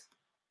vite.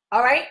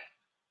 All right?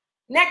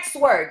 Next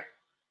word.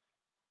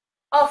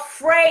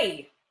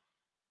 Afraid.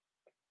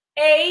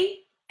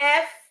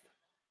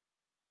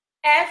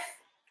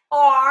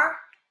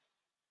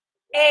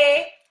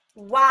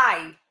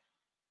 A-F-F-R-A-Y.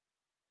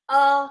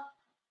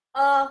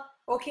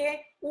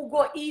 Okay? Ou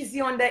go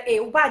easy on the A.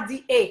 Ou pas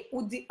di A.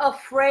 Ou di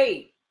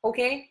afraid.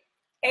 Okay?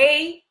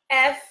 A-F-F-R-A-Y.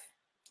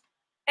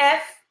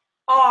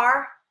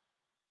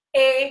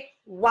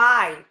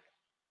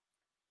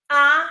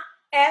 A-F-F-L-A-Y.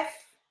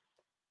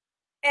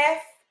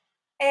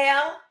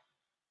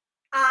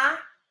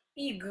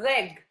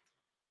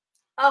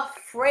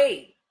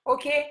 Afraid.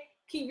 Okay?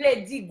 Qui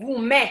veut dire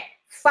gourmet.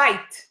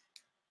 Fight.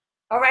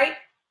 All right?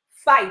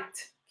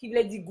 Fight. Qui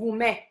veut dire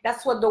gourmet.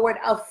 That's what the word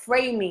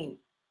afraid means.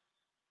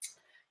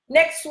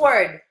 Next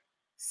word.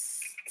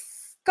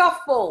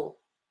 Scuffle.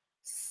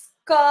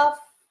 Scuffle.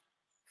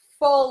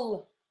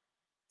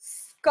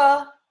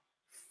 Scuffle.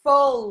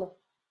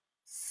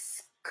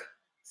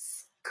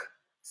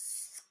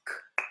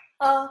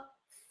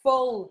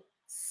 Full.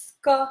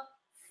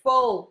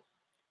 Scuffle.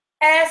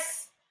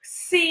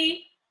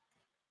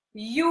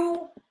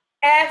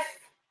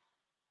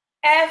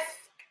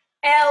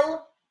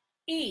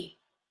 S-C-U-F-F-L-E.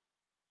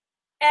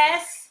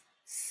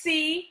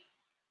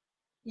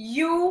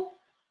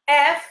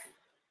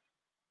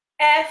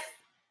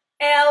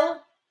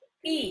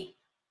 S-C-U-F-F-L-E.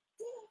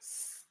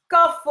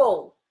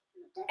 Scuffle.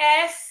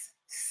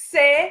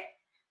 S-C-U-F-F-L-E.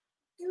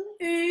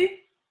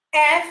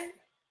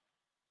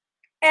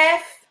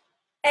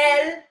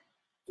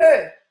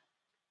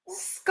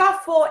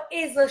 Scuffle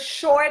is a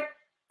short,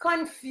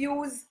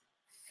 confused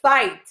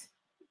fight.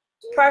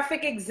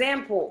 Perfect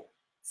example.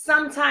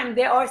 Sometimes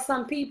there are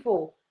some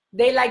people,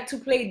 they like to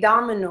play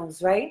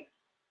dominoes, right?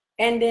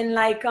 And then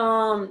like,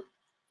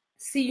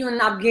 si yon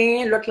ap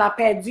gen, l'autre l'a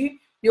perdu,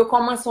 yo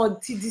commence un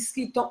petit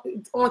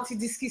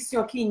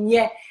discussion qui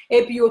nye,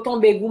 et puis yo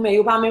tombe goumen,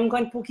 yo pa même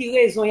kon pour qui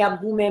raison y a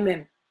goumen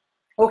même.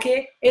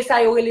 Okay? Et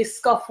ça yo le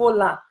scuffle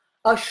là,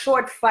 a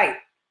short fight.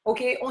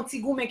 Okay? Un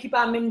petit goumen qui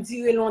pa même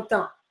durer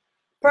longtemps.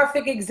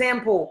 Perfect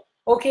example.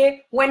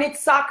 Okay? When it's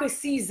soccer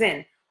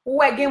season,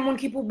 ou gen moun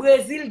ki pou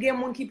Brésil, gen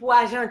moun ki pou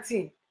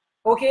Argentine.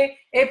 Okay?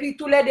 Et puis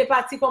tous les deux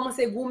parties commencent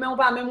goumen, ou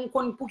pa même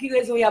kon pour qui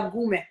raison y a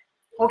goumen.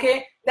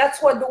 Okay?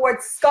 That's what the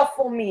word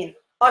scuffle means.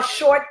 A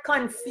short,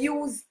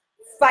 confused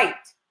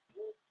fight.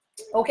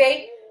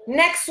 Okay?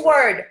 Next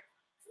word.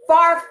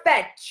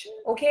 Far-fetch.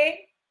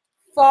 Okay?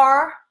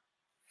 Far-etch.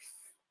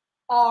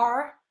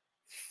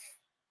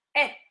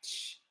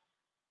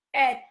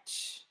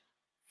 Etch.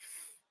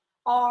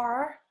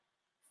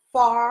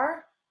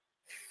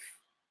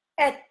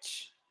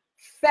 Far-etch.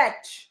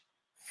 Fetch.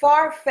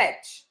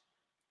 Far-fetch.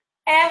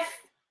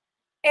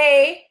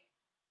 F-A-R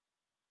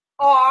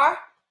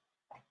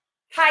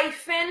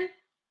hyphen.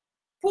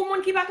 Pour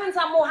moun ki pa kon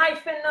sa mo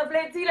hyphen nan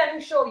vle di, let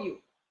me show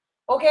you.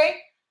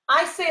 Okay?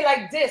 I say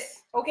like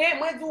this. Okay?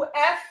 Moi do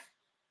F.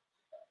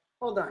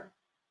 Hold on.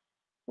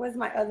 Where's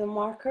my other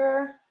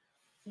marker?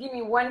 Give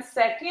me 1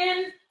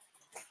 second.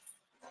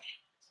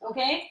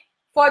 Okay?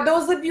 For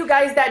those of you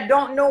guys that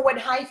don't know what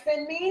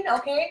hyphen mean,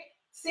 okay?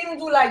 See me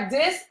do like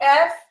this.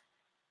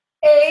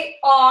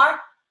 F-A-R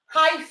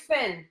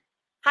hyphen.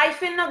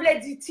 Hyphen nan vle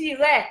di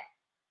tire.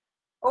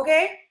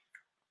 Okay?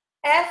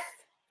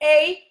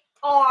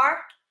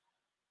 F-A-R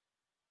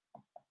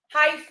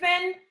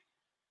hyphen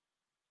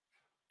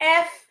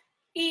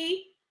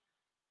F-E-T-C-H-E-D.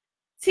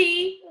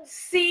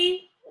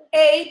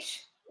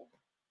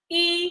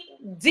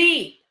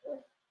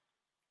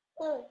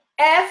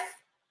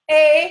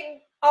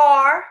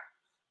 F-A-R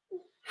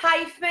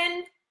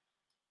hyphen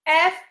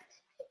F-E-T-C-H-E-D.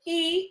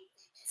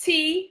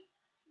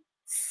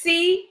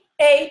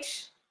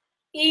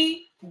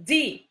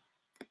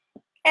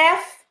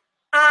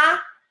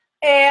 F-A-R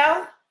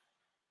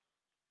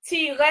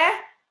tire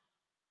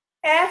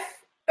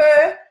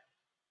F-E-T-C-H-E-D.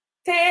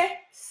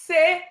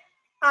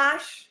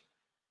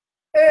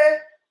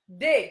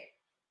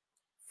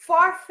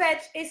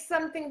 Far-fetched is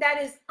something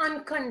that is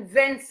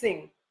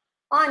unconvincing,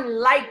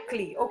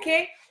 unlikely,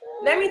 okay?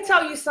 Let me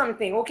tell you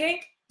something,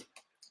 okay?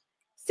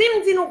 Si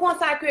me dit nous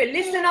consacrer,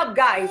 listen up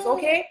guys,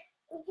 okay?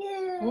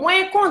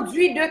 Moi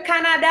conduit de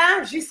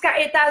Canada jusqu'à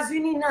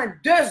États-Unis dans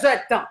 2 heures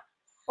de temps,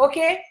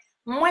 okay?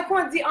 Moi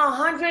conduit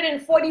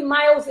 140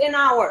 miles an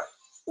hour.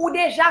 Ou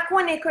déjà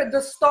connaît que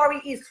the story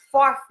is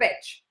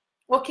far-fetched,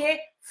 okay?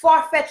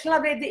 Far-fetched,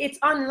 it's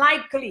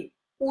unlikely.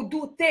 Ou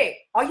douter.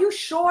 Are you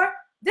sure?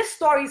 This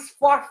story is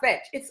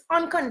far-fetched. It's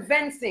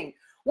unconvincing.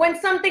 When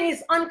something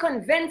is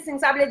unconvincing,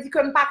 ça veut dire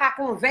que m'pas ka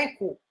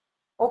convaincre.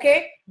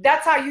 Okay?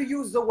 That's how you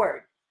use the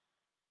word.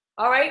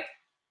 All right?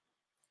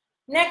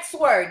 Next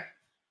word.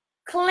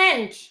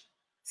 Clench.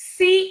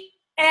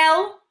 C-L-E-N-C-H.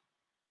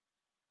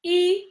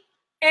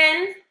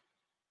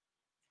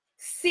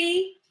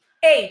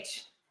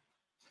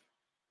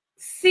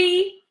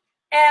 C-L-E-N-C-H.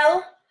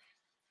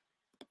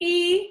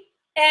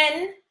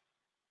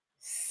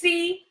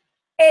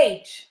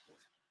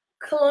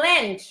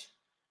 Clench.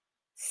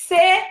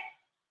 C-L-E-N-C-H.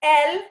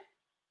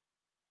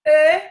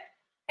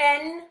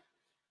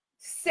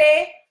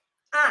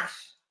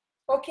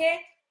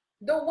 Okay?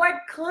 The word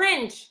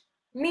clench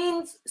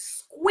means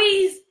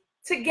squeeze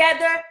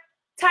together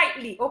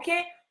tightly.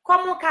 Okay?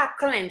 Comment ka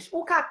clench?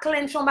 Ou ka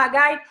clench un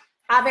bagay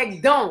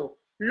avec don.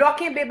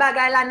 Loken be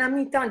bagay la nan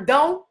mi tan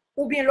don,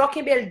 ou bien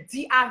loken be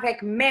di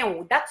avec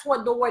main. That's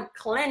what the word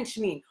clench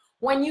means.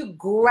 When you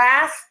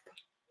grasp,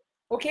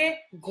 okay?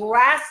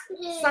 Grasp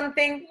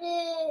something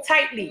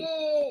tightly.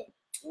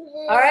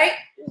 All right?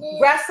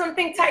 Grasp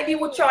something tightly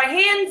with your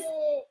hands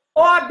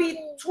or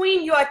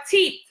between your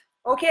teeth.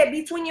 Okay?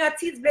 Between your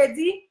teeth,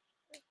 bledi.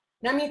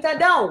 Namita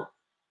down.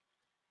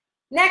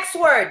 Next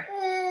word.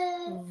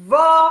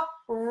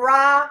 Variety.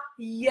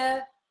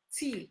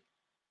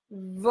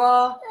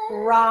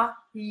 Variety.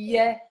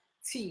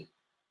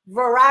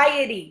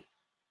 Variety.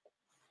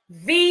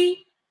 V-A-R-I-E-T-Y.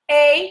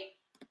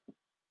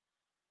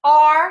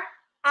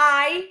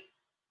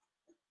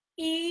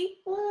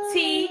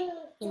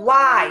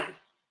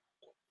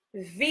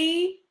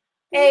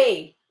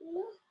 V-A-R-I-E-T-Y.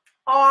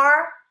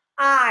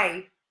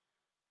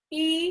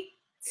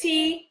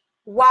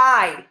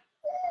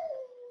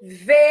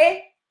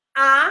 V-A-R-I-E-T-Y.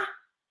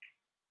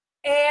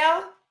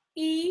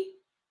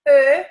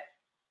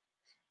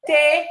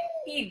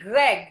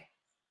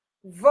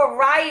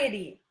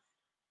 Variety.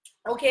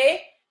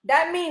 Okay?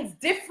 That means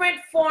different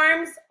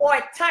forms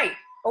or type.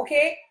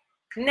 Okay?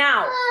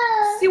 Now,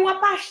 si on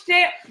pa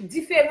achete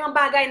différents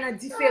bagay dans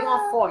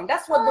différentes formes,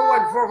 that's what the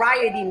word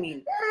variety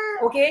means.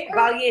 Okay?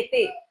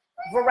 Variété.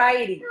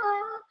 Variety.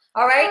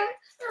 All right?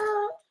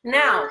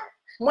 Now,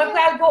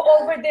 I'll go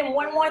over them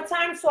one more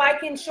time so I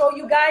can show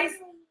you guys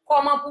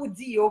comment pour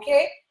dire,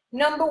 okay?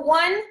 Number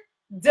 1,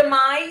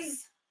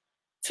 demise.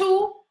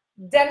 2,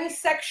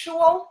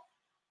 demisexual.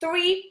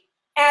 3,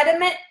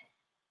 adamant.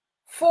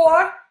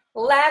 4,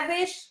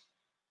 lavish.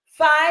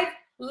 5,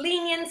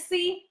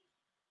 leniency.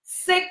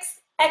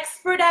 6,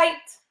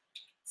 expedite.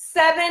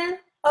 7,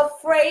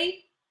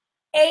 afraid.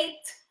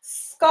 8,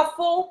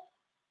 scuffle.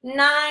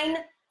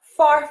 9,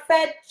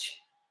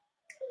 far-fetched.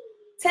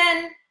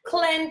 10,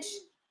 clench.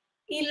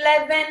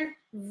 11,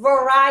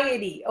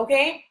 variety.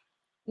 Okay?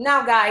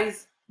 Now,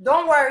 guys,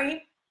 don't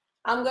worry.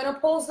 I'm going to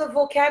post the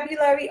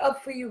vocabulary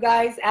up for you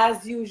guys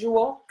as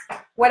usual.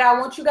 What I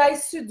want you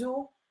guys to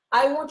do,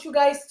 I want you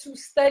guys to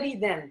study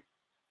them.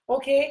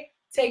 Okay?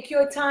 Take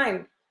your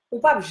time. Ou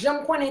pas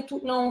jamais connaître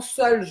tout dans un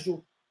seul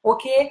jour.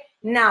 Okay?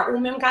 Now, ou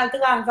même qu'à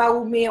travail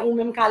ou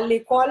même qu'à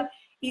l'école,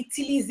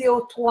 utilisez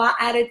au 3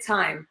 at a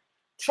time.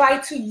 Try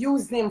to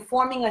use them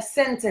forming a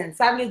sentence.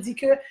 Ça veut dire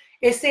que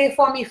essayez de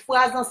former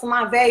phrase ensemble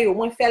avec eux.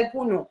 Moi, fais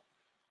pour nous.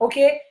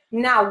 Okay?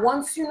 Now,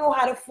 once you know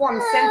how to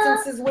form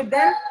sentences with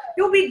them,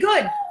 you'll be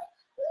good.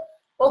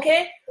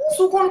 Okay?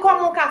 Sou kon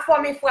comment ka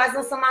former phrase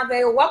ensemble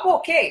avec eux, wap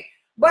okay.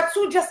 But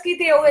sou just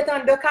quitte yo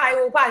etan de ka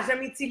yo pas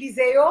jamais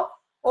utiliser yo,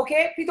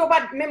 okay? Puis to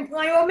pas même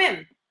prend yo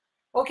même.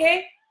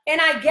 Okay?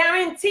 And I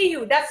guarantee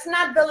you that's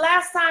not the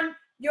last time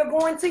you're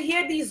going to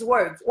hear these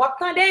words. Wap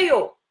tande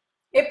yo.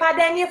 Et pas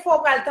dernière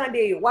fois pral tande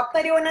yo. Wap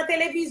tande yo nan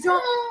télévision,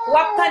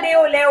 wap tande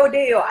yo le o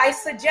de yo. I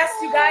suggest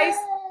you guys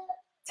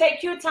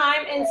take your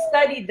time and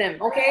study them,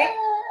 okay?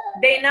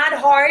 They're not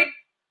hard.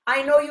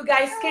 I know you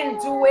guys can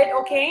do it,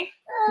 okay?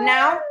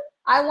 Now,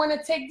 I want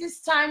to take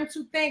this time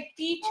to thank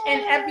each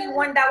and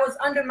everyone that was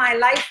under my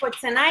life for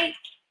tonight.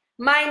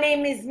 My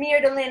name is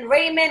Myrdelyn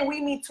Raymond.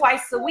 We meet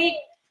twice a week,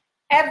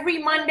 every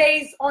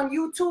Mondays on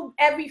YouTube,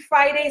 every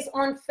Fridays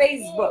on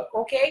Facebook,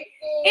 okay?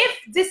 If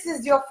this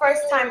is your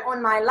first time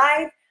on my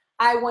live,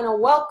 I want to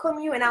welcome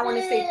you and I want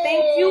to say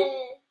thank you.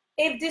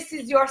 If this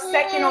is your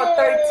second or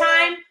third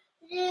time,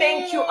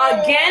 thank you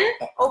again,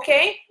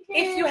 okay?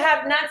 If you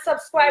have not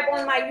subscribed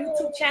on my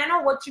YouTube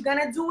channel, what you're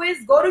gonna do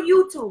is go to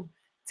YouTube,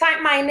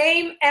 type my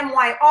name,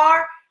 MYRDELINE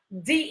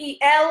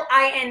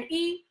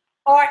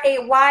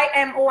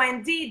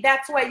Raymond.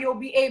 That's where you'll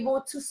be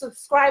able to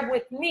subscribe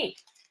with me.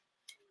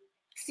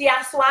 Si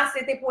à soir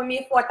c'était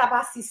première fois t'as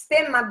pas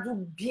système, m'a dit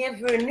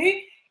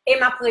bienvenue Et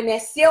ma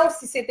remercier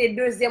si c'était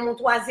deuxième ou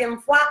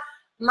troisième fois,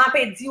 m'a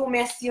dit ou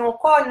merci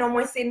encore. Non,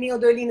 moi c'est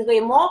Mirdeline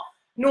Raymond.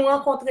 Nous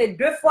rencontrer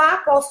 2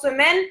 fois par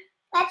semaine,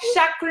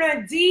 chaque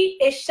lundi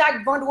et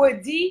chaque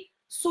vendredi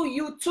sur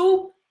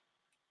YouTube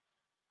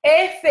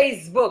et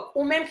Facebook.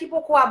 Ou même qui peut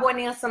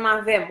abonner ensemble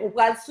avec moi. Ou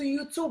aller sur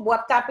YouTube, ou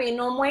taper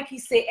non moins qui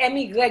c'est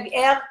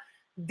MYRDELINE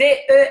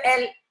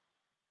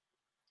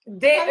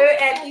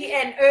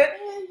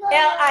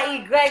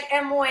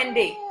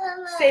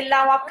C'est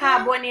là où on peut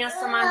abonner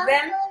ensemble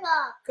avec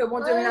moi. Que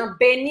bon Dieu nous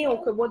bénisse ou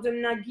que bon Dieu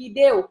nous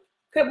guide ou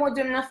que bon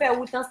Dieu nous fait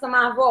route ensemble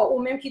avec ou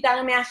même qui t'a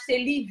remis acheter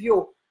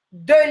livre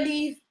 2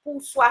 livres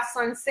pour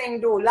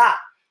 $65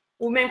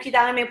 ou même qui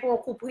t'a remis pour un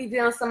coup privé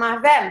ensemble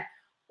avec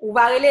ou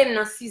va relève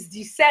dans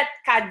 617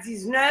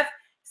 419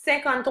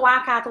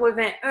 53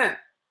 81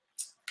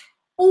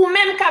 ou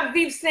même qui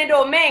vivent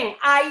Saint-Domingue,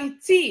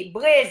 Haïti,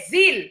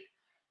 Brésil,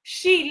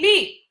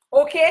 Chili,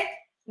 OK?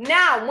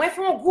 Now, moi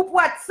fais un groupe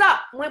WhatsApp,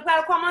 moi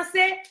vais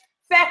commencer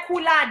faire coup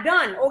la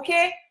donne, OK?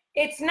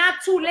 It's not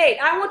too late.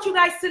 I want you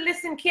guys to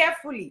listen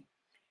carefully.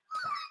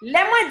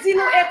 Laisse-moi dire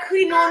nous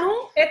écrit non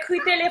nous, écrit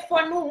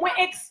téléphone nous, moi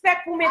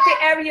expect pour mettre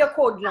area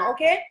code là,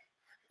 OK?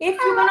 If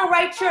you're going to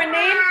write your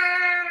name,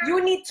 you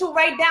need to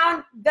write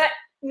down the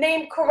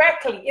name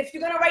correctly. If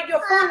you're going to write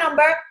your phone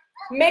number,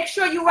 make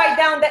sure you write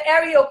down the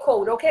area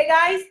code, okay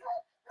guys?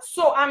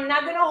 So I'm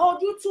not going to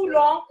hold you too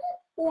long.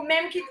 Ou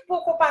même qui peut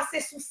passer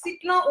sous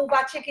site là, ou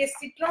va checker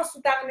site là, sous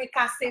ta remé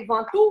casser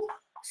ventou,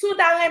 sous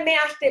ta remé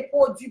acheter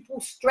produit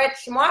pour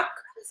stretch mark,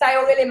 ça y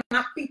aurait les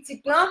marques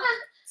petites là.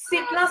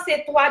 Site là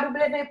c'est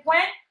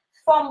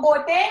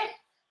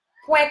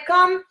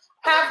www.femmebeauté.com.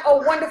 Have a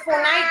wonderful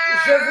night.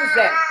 Je vous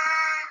aime.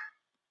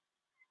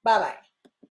 Bye bye.